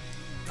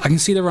 I can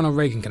see the Ronald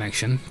Reagan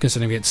connection,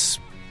 considering it's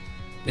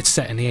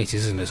set in the 80s,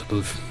 isn't it? Sort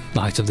of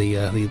the height of the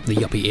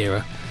yuppie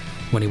era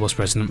when he was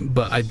president.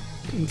 But I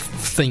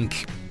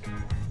think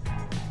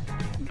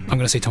I'm going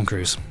to say Tom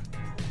Cruise.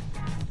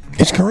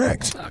 It's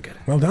correct. Okay.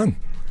 Well done.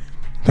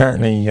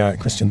 Apparently,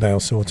 Christian Bale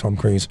saw Tom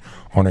Cruise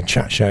on a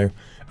chat show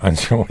and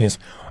saw his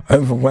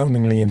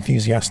overwhelmingly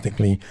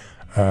enthusiastically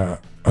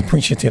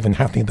appreciative and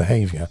happy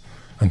behaviour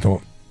and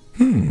thought,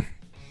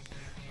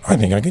 I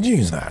think I could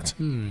use that.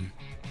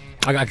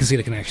 I can see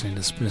the connection in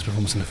his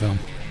performance in the film.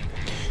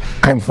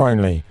 And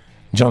finally,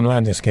 John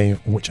Landis gave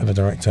which other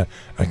director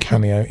a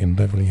cameo in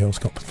Beverly Hills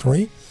Cop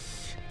 3?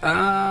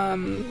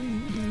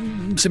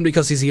 Simply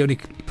because he's the only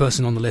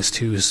person on the list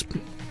who's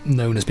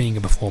known as being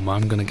a performer,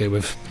 I'm going to go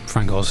with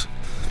Frank Oz.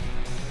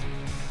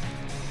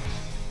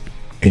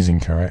 Is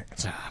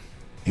incorrect.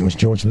 It was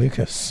George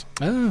Lucas.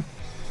 Oh.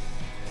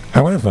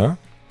 However,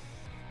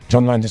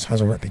 John Landis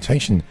has a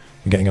reputation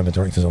for getting other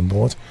directors on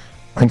board,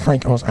 and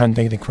Frank Oz and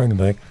David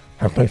Cronenberg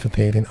have both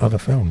appeared in other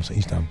films that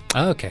he's done.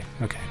 Oh, okay.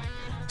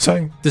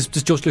 So, does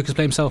George Lucas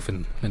play himself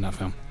in that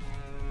film?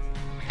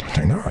 I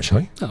don't know,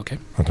 actually. Oh, okay.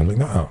 I can look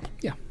that up.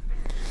 Yeah.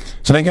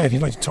 So there you go. If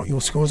you'd like to top your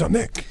scores up,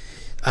 Nick.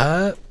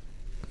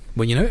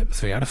 When you know it,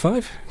 3 out of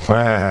 5.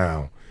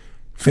 Wow.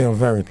 Feel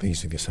very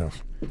pleased with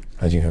yourself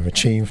as you have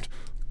achieved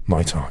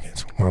my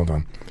target. Well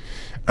done.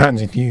 And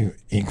if you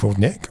equalled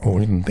Nick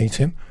or even beat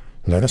him,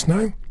 let us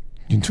know.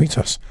 You can tweet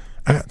us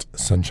at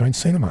Sunshine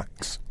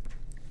Cinemax.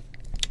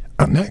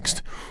 Up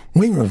next,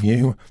 we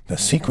review The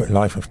Secret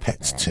Life of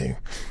Pets 2,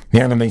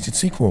 the animated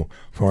sequel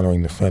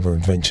following the further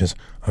adventures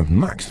of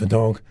Max the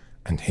dog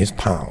and his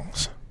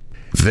pals.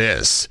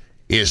 This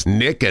is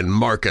Nick and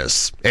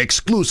Marcus,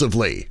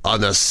 exclusively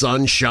on the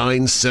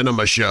Sunshine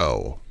Cinema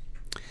Show.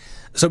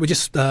 So we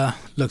just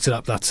looked it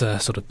up, that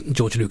sort of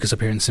George Lucas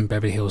appearance in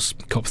Beverly Hills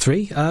Cop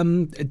 3. I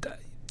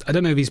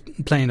don't know if he's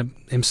playing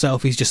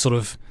himself, he's just sort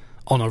of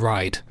on a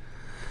ride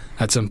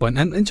at some point.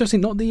 And interesting,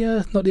 not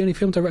the only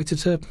film director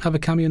to have a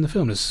cameo in the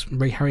film. There's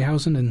Ray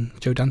Harryhausen and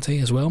Joe Dante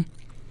as well.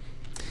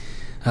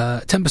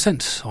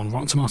 10% on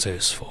Rotten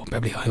Tomatoes for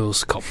Beverly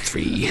Hills Cop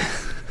 3.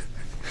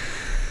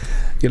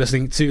 You're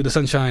listening to the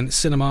Sunshine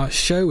Cinema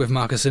Show with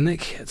Marcus and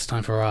Nick. It's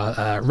time for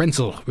our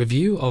rental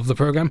review of the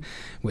programme,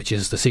 which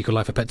is The Secret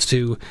Life of Pets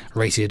 2,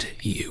 rated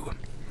U.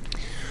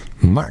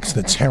 Max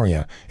the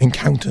Terrier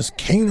encounters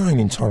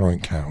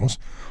canine-intolerant cows,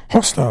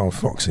 hostile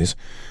foxes,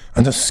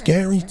 and a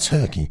scary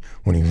turkey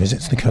when he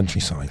visits the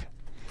countryside.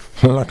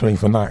 Luckily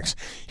for Max,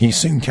 he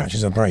soon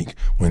catches a break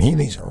when he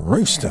meets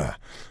Rooster,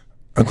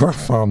 a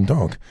gruff farm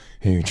dog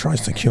who tries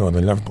to cure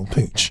the lovable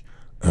pooch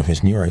of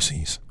his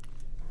neuroses.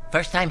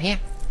 First time here?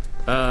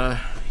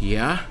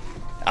 Yeah?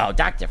 Oh,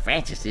 Dr.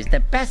 Francis is the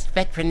best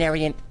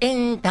veterinarian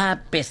in the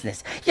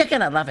business. You're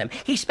gonna love him.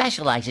 He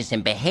specializes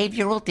in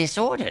behavioral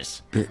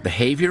disorders.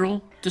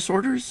 Behavioral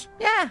disorders?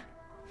 Yeah.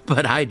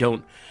 But I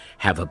don't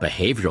have a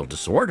behavioral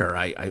disorder.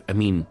 I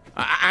mean,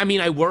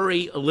 I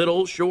worry a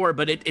little, sure,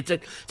 but it's a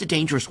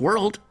dangerous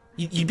world.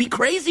 You'd be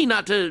crazy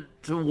not to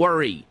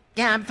worry.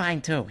 Yeah, I'm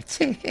fine too.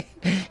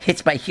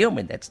 It's my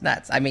human that's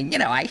nuts. I mean,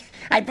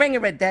 I bring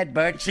her a dead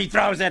bird, she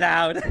throws it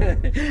out.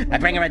 I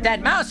bring her a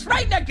dead mouse,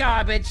 right in the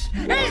garbage.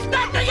 There's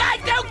nothing I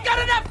do good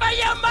enough for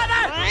you,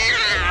 mother!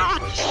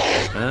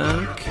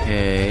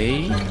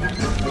 Okay.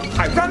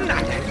 I run and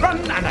I run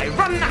and I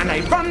run and I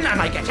run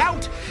and I get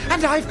out,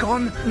 and I've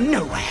gone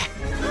nowhere.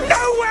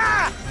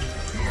 Nowhere!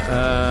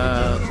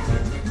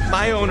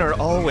 My owner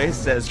always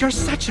says, you're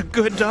such a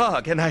good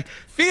dog, and I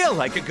feel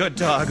like a good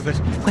dog, but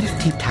what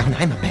if deep down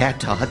I'm a bad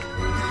dog?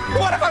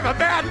 What if I'm a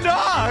bad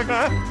dog,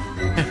 huh?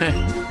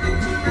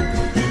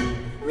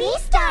 We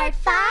start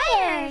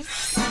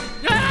fires!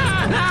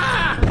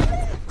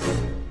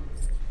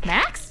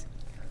 Max?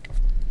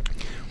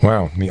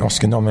 Well, the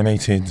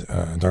Oscar-nominated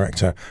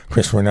director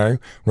Chris Renault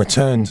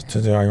returned to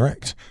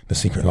direct The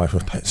Secret Life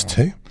of Pets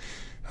 2.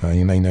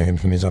 You may know him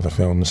from his other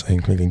films,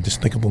 including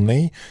Despicable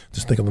Me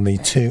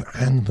 2,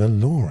 and The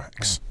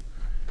Lorax.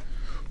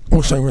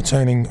 Also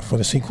returning for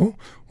the sequel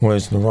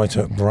was the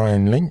writer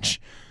Brian Lynch,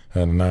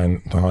 the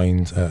man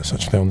behind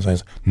such films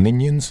as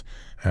Minions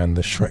and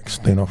the Shrek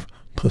spin-off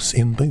Puss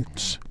in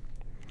Boots.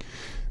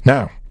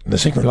 Now, The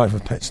Secret Life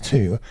of Pets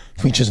 2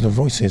 features the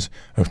voices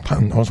of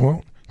Patton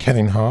Oswalt,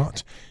 Kevin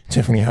Hart,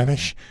 Tiffany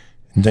Haddish,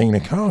 Dana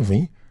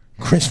Carvey,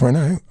 Chris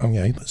Renault, oh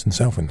yeah, he puts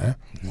himself in there,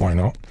 why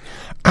not,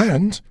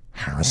 and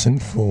Harrison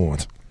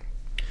Ford.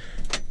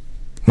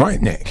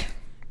 Right, Nick,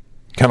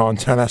 come on,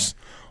 tell us,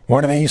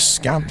 what are these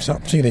scamps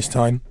up to this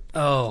time?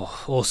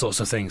 Oh, all sorts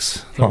of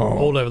things. They're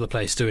all over the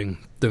place doing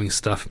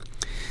stuff.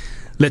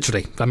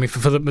 Literally, I mean,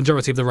 for the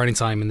majority of the running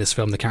time in this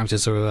film, the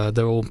characters are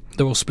they're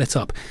all split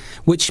up,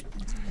 which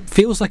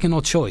feels like an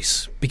odd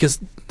choice because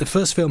the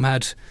first film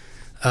had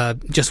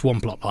just one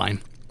plot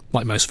line,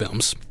 like most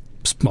films,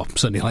 well,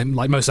 certainly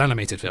like most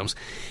animated films.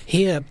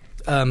 Here,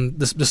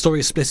 the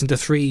story is split into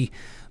three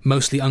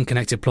mostly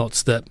unconnected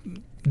plots that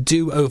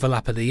do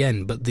overlap at the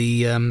end, but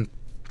the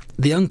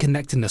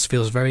unconnectedness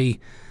feels very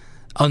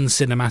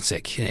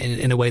uncinematic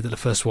in a way that the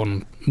first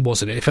one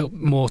wasn't. It felt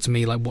more to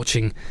me like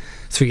watching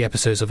 3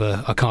 episodes of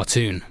a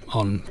cartoon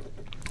on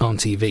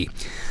TV.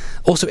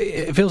 Also,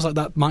 it feels like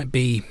that might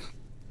be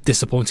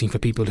disappointing for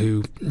people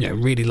who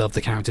really love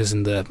the characters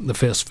in the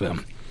first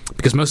film,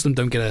 because most of them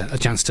don't get a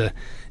chance to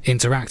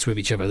interact with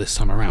each other this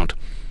time around.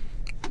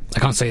 I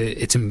can't say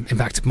it's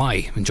impacted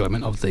my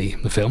enjoyment of the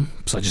film,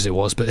 such as it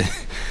was, but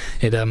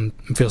it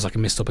feels like a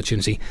missed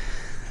opportunity.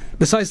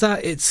 Besides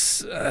that,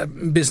 it's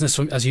business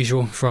as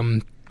usual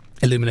from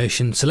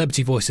Illumination,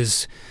 celebrity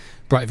voices,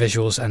 bright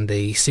visuals, and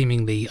a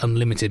seemingly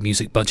unlimited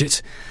music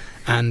budget,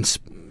 and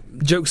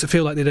jokes that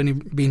feel like they'd only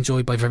be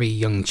enjoyed by very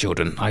young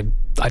children. I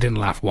didn't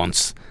laugh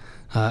once.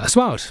 I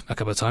smiled a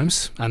couple of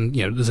times, and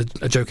there's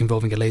a joke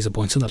involving a laser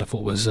pointer that I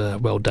thought was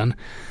well done,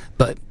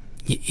 but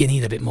you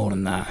need a bit more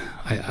than that,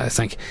 I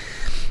think.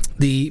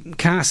 The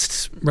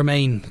cast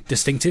remain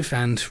distinctive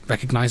and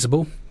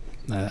recognisable,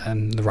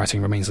 and the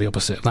writing remains the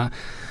opposite of that.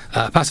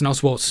 Patton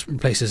Oswalt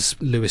replaces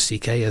Louis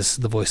C.K. as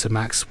the voice of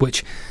Max,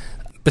 which,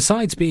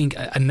 besides being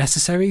a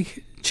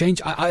necessary change,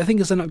 I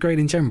think is an upgrade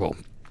in general.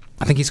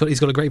 I think he's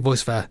got a great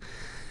voice for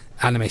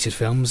animated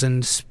films,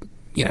 and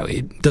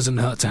it doesn't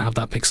hurt to have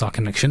that Pixar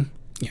connection.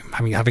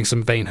 Having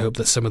some vain hope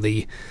that some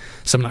like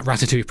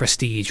Ratatouille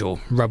prestige or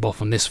rub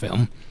off on this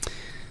film.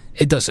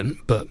 It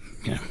doesn't, but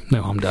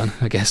no harm done,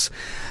 I guess.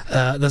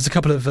 There's a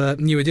couple of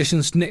new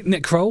additions.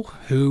 Nick Kroll,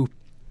 who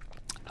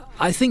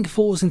I think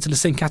falls into the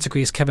same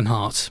category as Kevin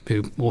Hart,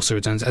 who also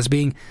returns, as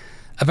being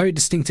a very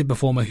distinctive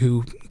performer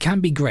who can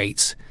be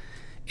great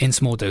in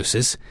small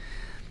doses.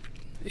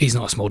 He's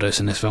not a small dose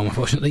in this film,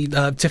 unfortunately.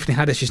 Tiffany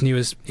Haddish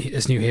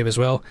is new here as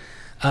well.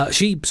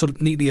 She sort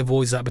of neatly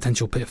avoids that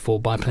potential pitfall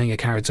by playing a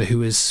character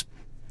who is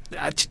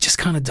just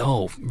kind of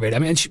dull, really. I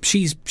mean,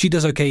 she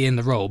does okay in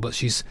the role, but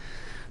she's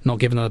not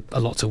given a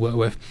lot to work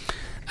with.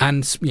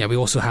 And we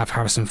also have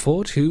Harrison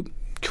Ford, who,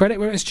 credit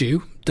where it's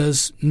due,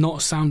 does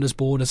not sound as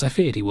bored as I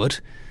feared he would.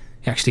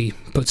 He actually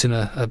puts in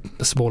a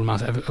small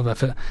amount of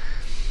effort.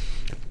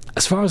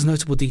 As far as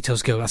notable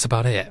details go, that's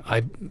about it.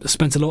 I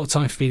spent a lot of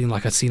time feeling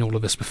like I'd seen all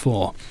of this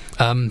before.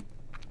 This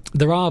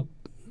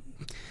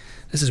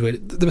is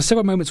weird. There were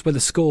several moments where the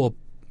score,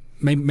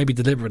 maybe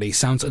deliberately,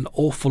 sounds an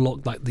awful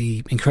lot like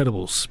the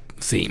Incredibles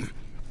theme.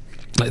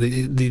 Like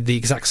the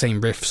exact same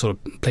riff sort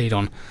of played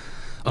on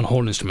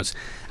horn instruments.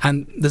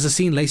 And there's a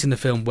scene late in the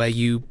film where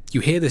you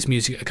hear this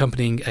music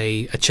accompanying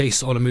a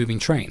chase on a moving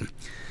train,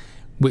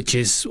 which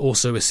is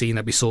also a scene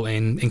that we saw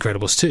in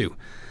Incredibles 2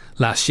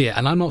 last year.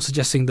 And I'm not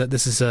suggesting that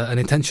this is an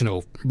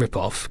intentional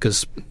rip-off,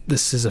 because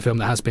this is a film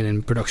that has been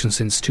in production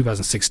since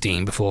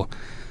 2016, before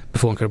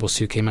Incredibles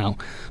 2 came out.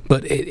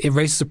 But it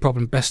raises a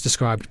problem best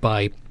described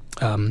by,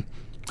 I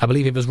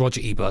believe it was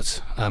Roger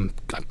Ebert, I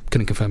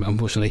couldn't confirm it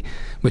unfortunately,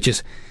 which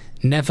is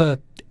never,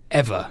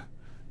 ever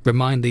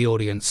remind the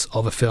audience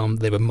of a film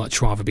they would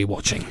much rather be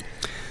watching.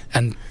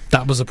 And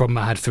that was the problem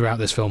I had throughout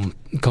this film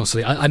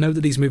constantly. I know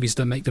that these movies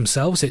don't make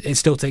themselves. It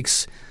still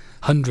takes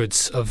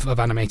hundreds of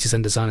animators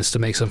and designers to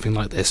make something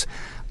like this.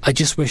 I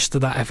just wish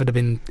that effort had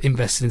been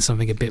invested in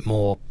something a bit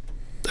more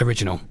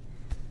original.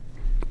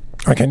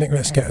 Okay, Nick,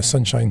 let's get a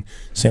Sunshine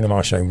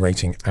Cinema Show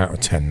rating out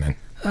of 10 then.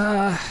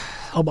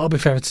 I'll be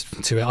fair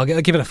to it. I'll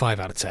give it a 5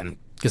 out of 10,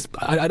 because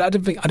I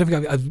don't think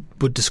I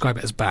would describe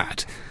it as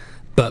bad.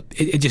 But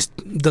it just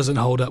doesn't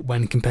hold up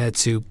when compared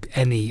to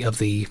any of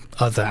the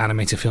other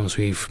animated films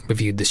we've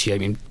reviewed this year. I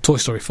mean, Toy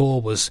Story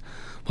 4 was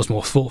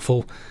more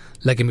thoughtful.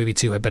 Lego Movie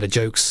 2 had better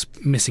jokes.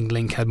 Missing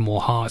Link had more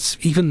heart.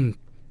 Even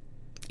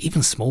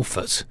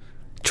Smallfoot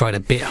tried a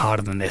bit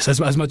harder than this,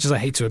 as much as I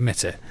hate to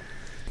admit it.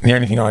 The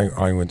only thing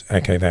I would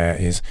echo there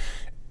is,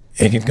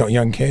 if you've got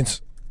young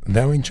kids,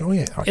 they'll enjoy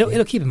it.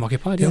 It'll keep them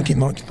occupied. It'll keep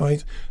them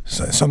occupied.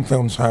 So some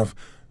films have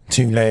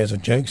 2 layers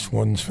of jokes.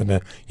 One's for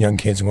the young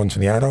kids and one's for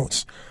the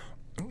adults.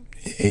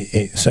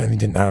 It certainly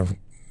didn't have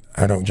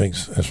adult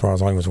jokes as far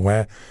as I was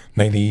aware.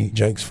 Maybe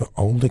jokes for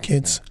older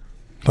kids,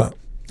 but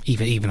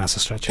even that's a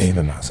stretch.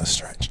 Even that's a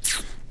stretch.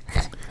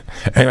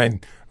 Anyway,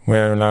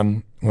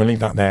 we'll leave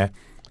that there,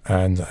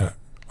 and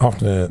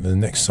after the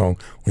next song,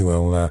 we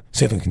will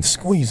see if we can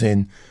squeeze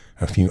in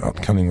a few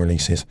upcoming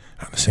releases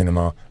at the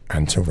cinema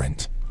and to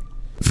rent.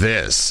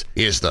 This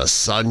is the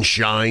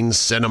Sunshine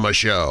Cinema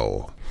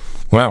Show.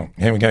 Well,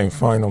 here we go,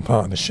 final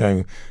part of the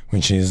show,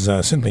 which is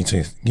simply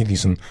to give you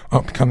some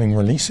upcoming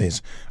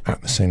releases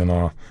at the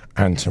cinema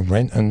and to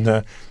rent. And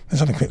let's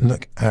have a quick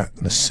look at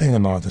the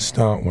cinema to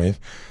start with.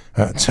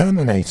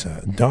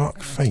 Terminator: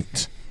 Dark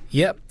Fate.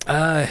 Yep,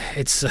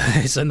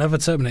 it's another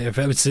Terminator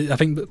film. It's, I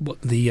think,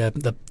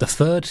 the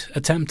third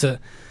attempt at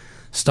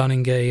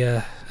starting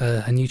a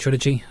new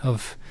trilogy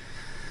of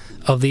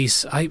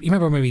these. You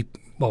remember we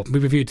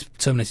reviewed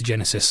Terminator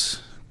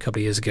Genesis a couple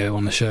of years ago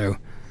on the show,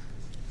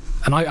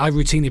 and I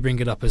routinely bring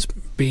it up as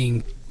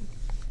being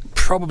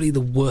probably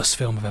the worst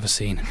film I've ever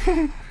seen.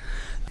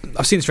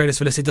 I've seen the trailers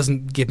for this. It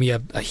doesn't give me a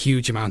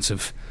huge amount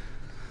of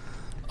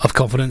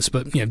confidence,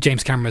 but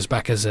James Cameron's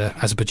back as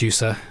a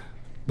producer,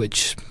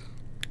 which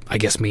I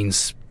guess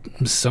means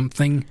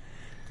something.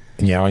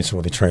 Yeah, I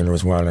saw the trailer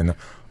as well, and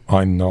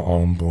I'm not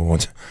on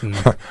board.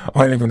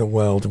 I live in a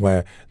world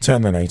where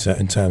Terminator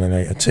and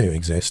Terminator 2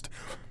 exist,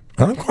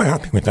 and I'm quite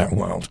happy with that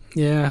world.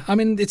 Yeah, I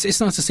mean,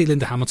 it's nice to see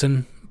Linda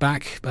Hamilton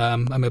back.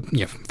 I'm a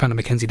fan of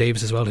Mackenzie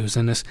Davis as well, who's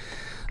in this.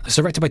 It's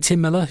directed by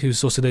Tim Miller,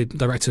 who's also the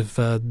director of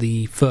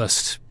the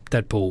first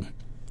Deadpool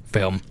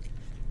film,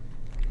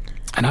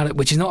 and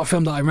which is not a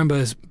film that I remember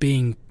as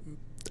being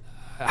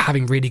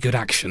having really good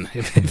action,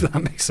 if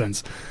that makes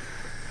sense.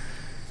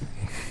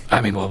 I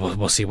mean,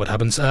 we'll see what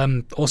happens.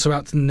 Also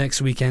out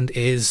next weekend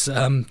is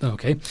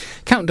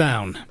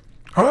Countdown.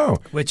 Oh,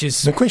 which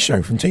is the quiz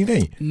show from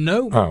TV.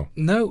 No,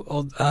 no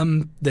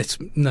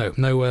Richard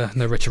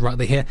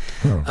Rutley here.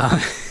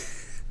 Oh.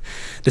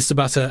 This is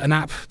about an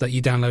app that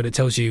you download. It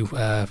tells you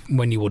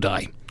when you will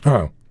die.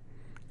 Oh,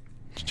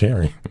 it's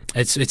Jerry.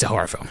 It's a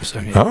horror film. So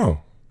yeah.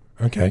 Oh,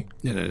 okay.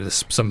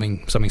 There's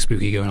something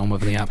spooky going on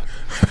with the app.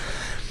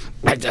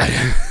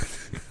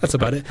 That's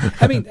about it.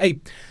 I mean, hey,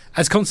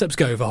 as concepts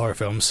go for horror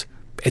films,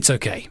 it's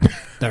okay.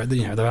 They're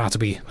allowed to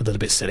be a little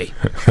bit silly.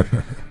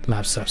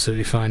 That's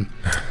absolutely fine.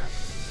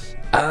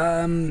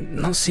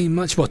 Not seeing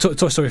much. Well,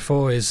 Toy Story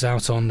 4 is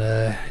out on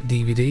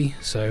DVD,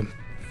 so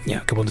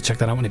come on to check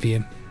that out if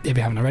you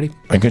haven't already.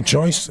 A good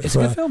choice. It's a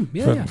good film.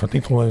 For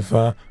people of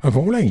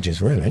all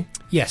ages, really.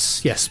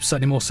 Yes,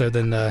 certainly more so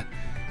than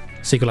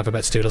Sequel Life of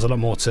Pets 2. There's a lot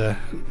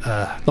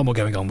more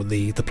going on with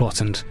the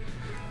plot and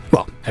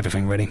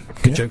everything really.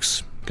 Good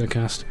jokes, good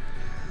cast.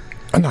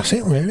 And that's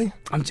it, really.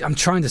 I'm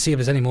trying to see if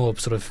there's any more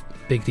sort of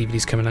big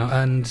DVDs coming out,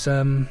 and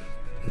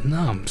no,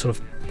 I'm sort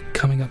of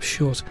coming up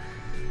short.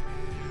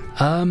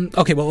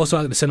 Okay, well, also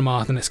out at the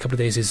cinema the next couple of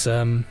days is.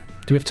 Do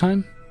we have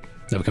time?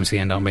 No, we're coming to the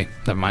end, aren't we?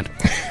 Never mind.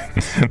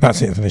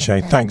 That's it for the show.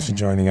 Thanks for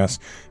joining us,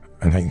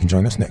 and hope you can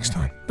join us next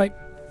time. Bye.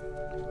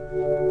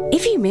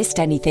 If you missed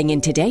anything in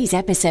today's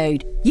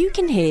episode, you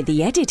can hear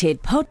the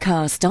edited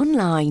podcast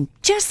online.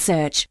 Just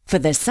search for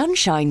the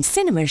Sunshine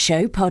Cinema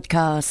Show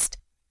podcast.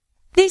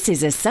 This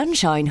is a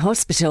Sunshine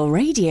Hospital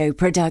radio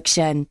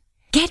production.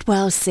 Get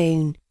well soon.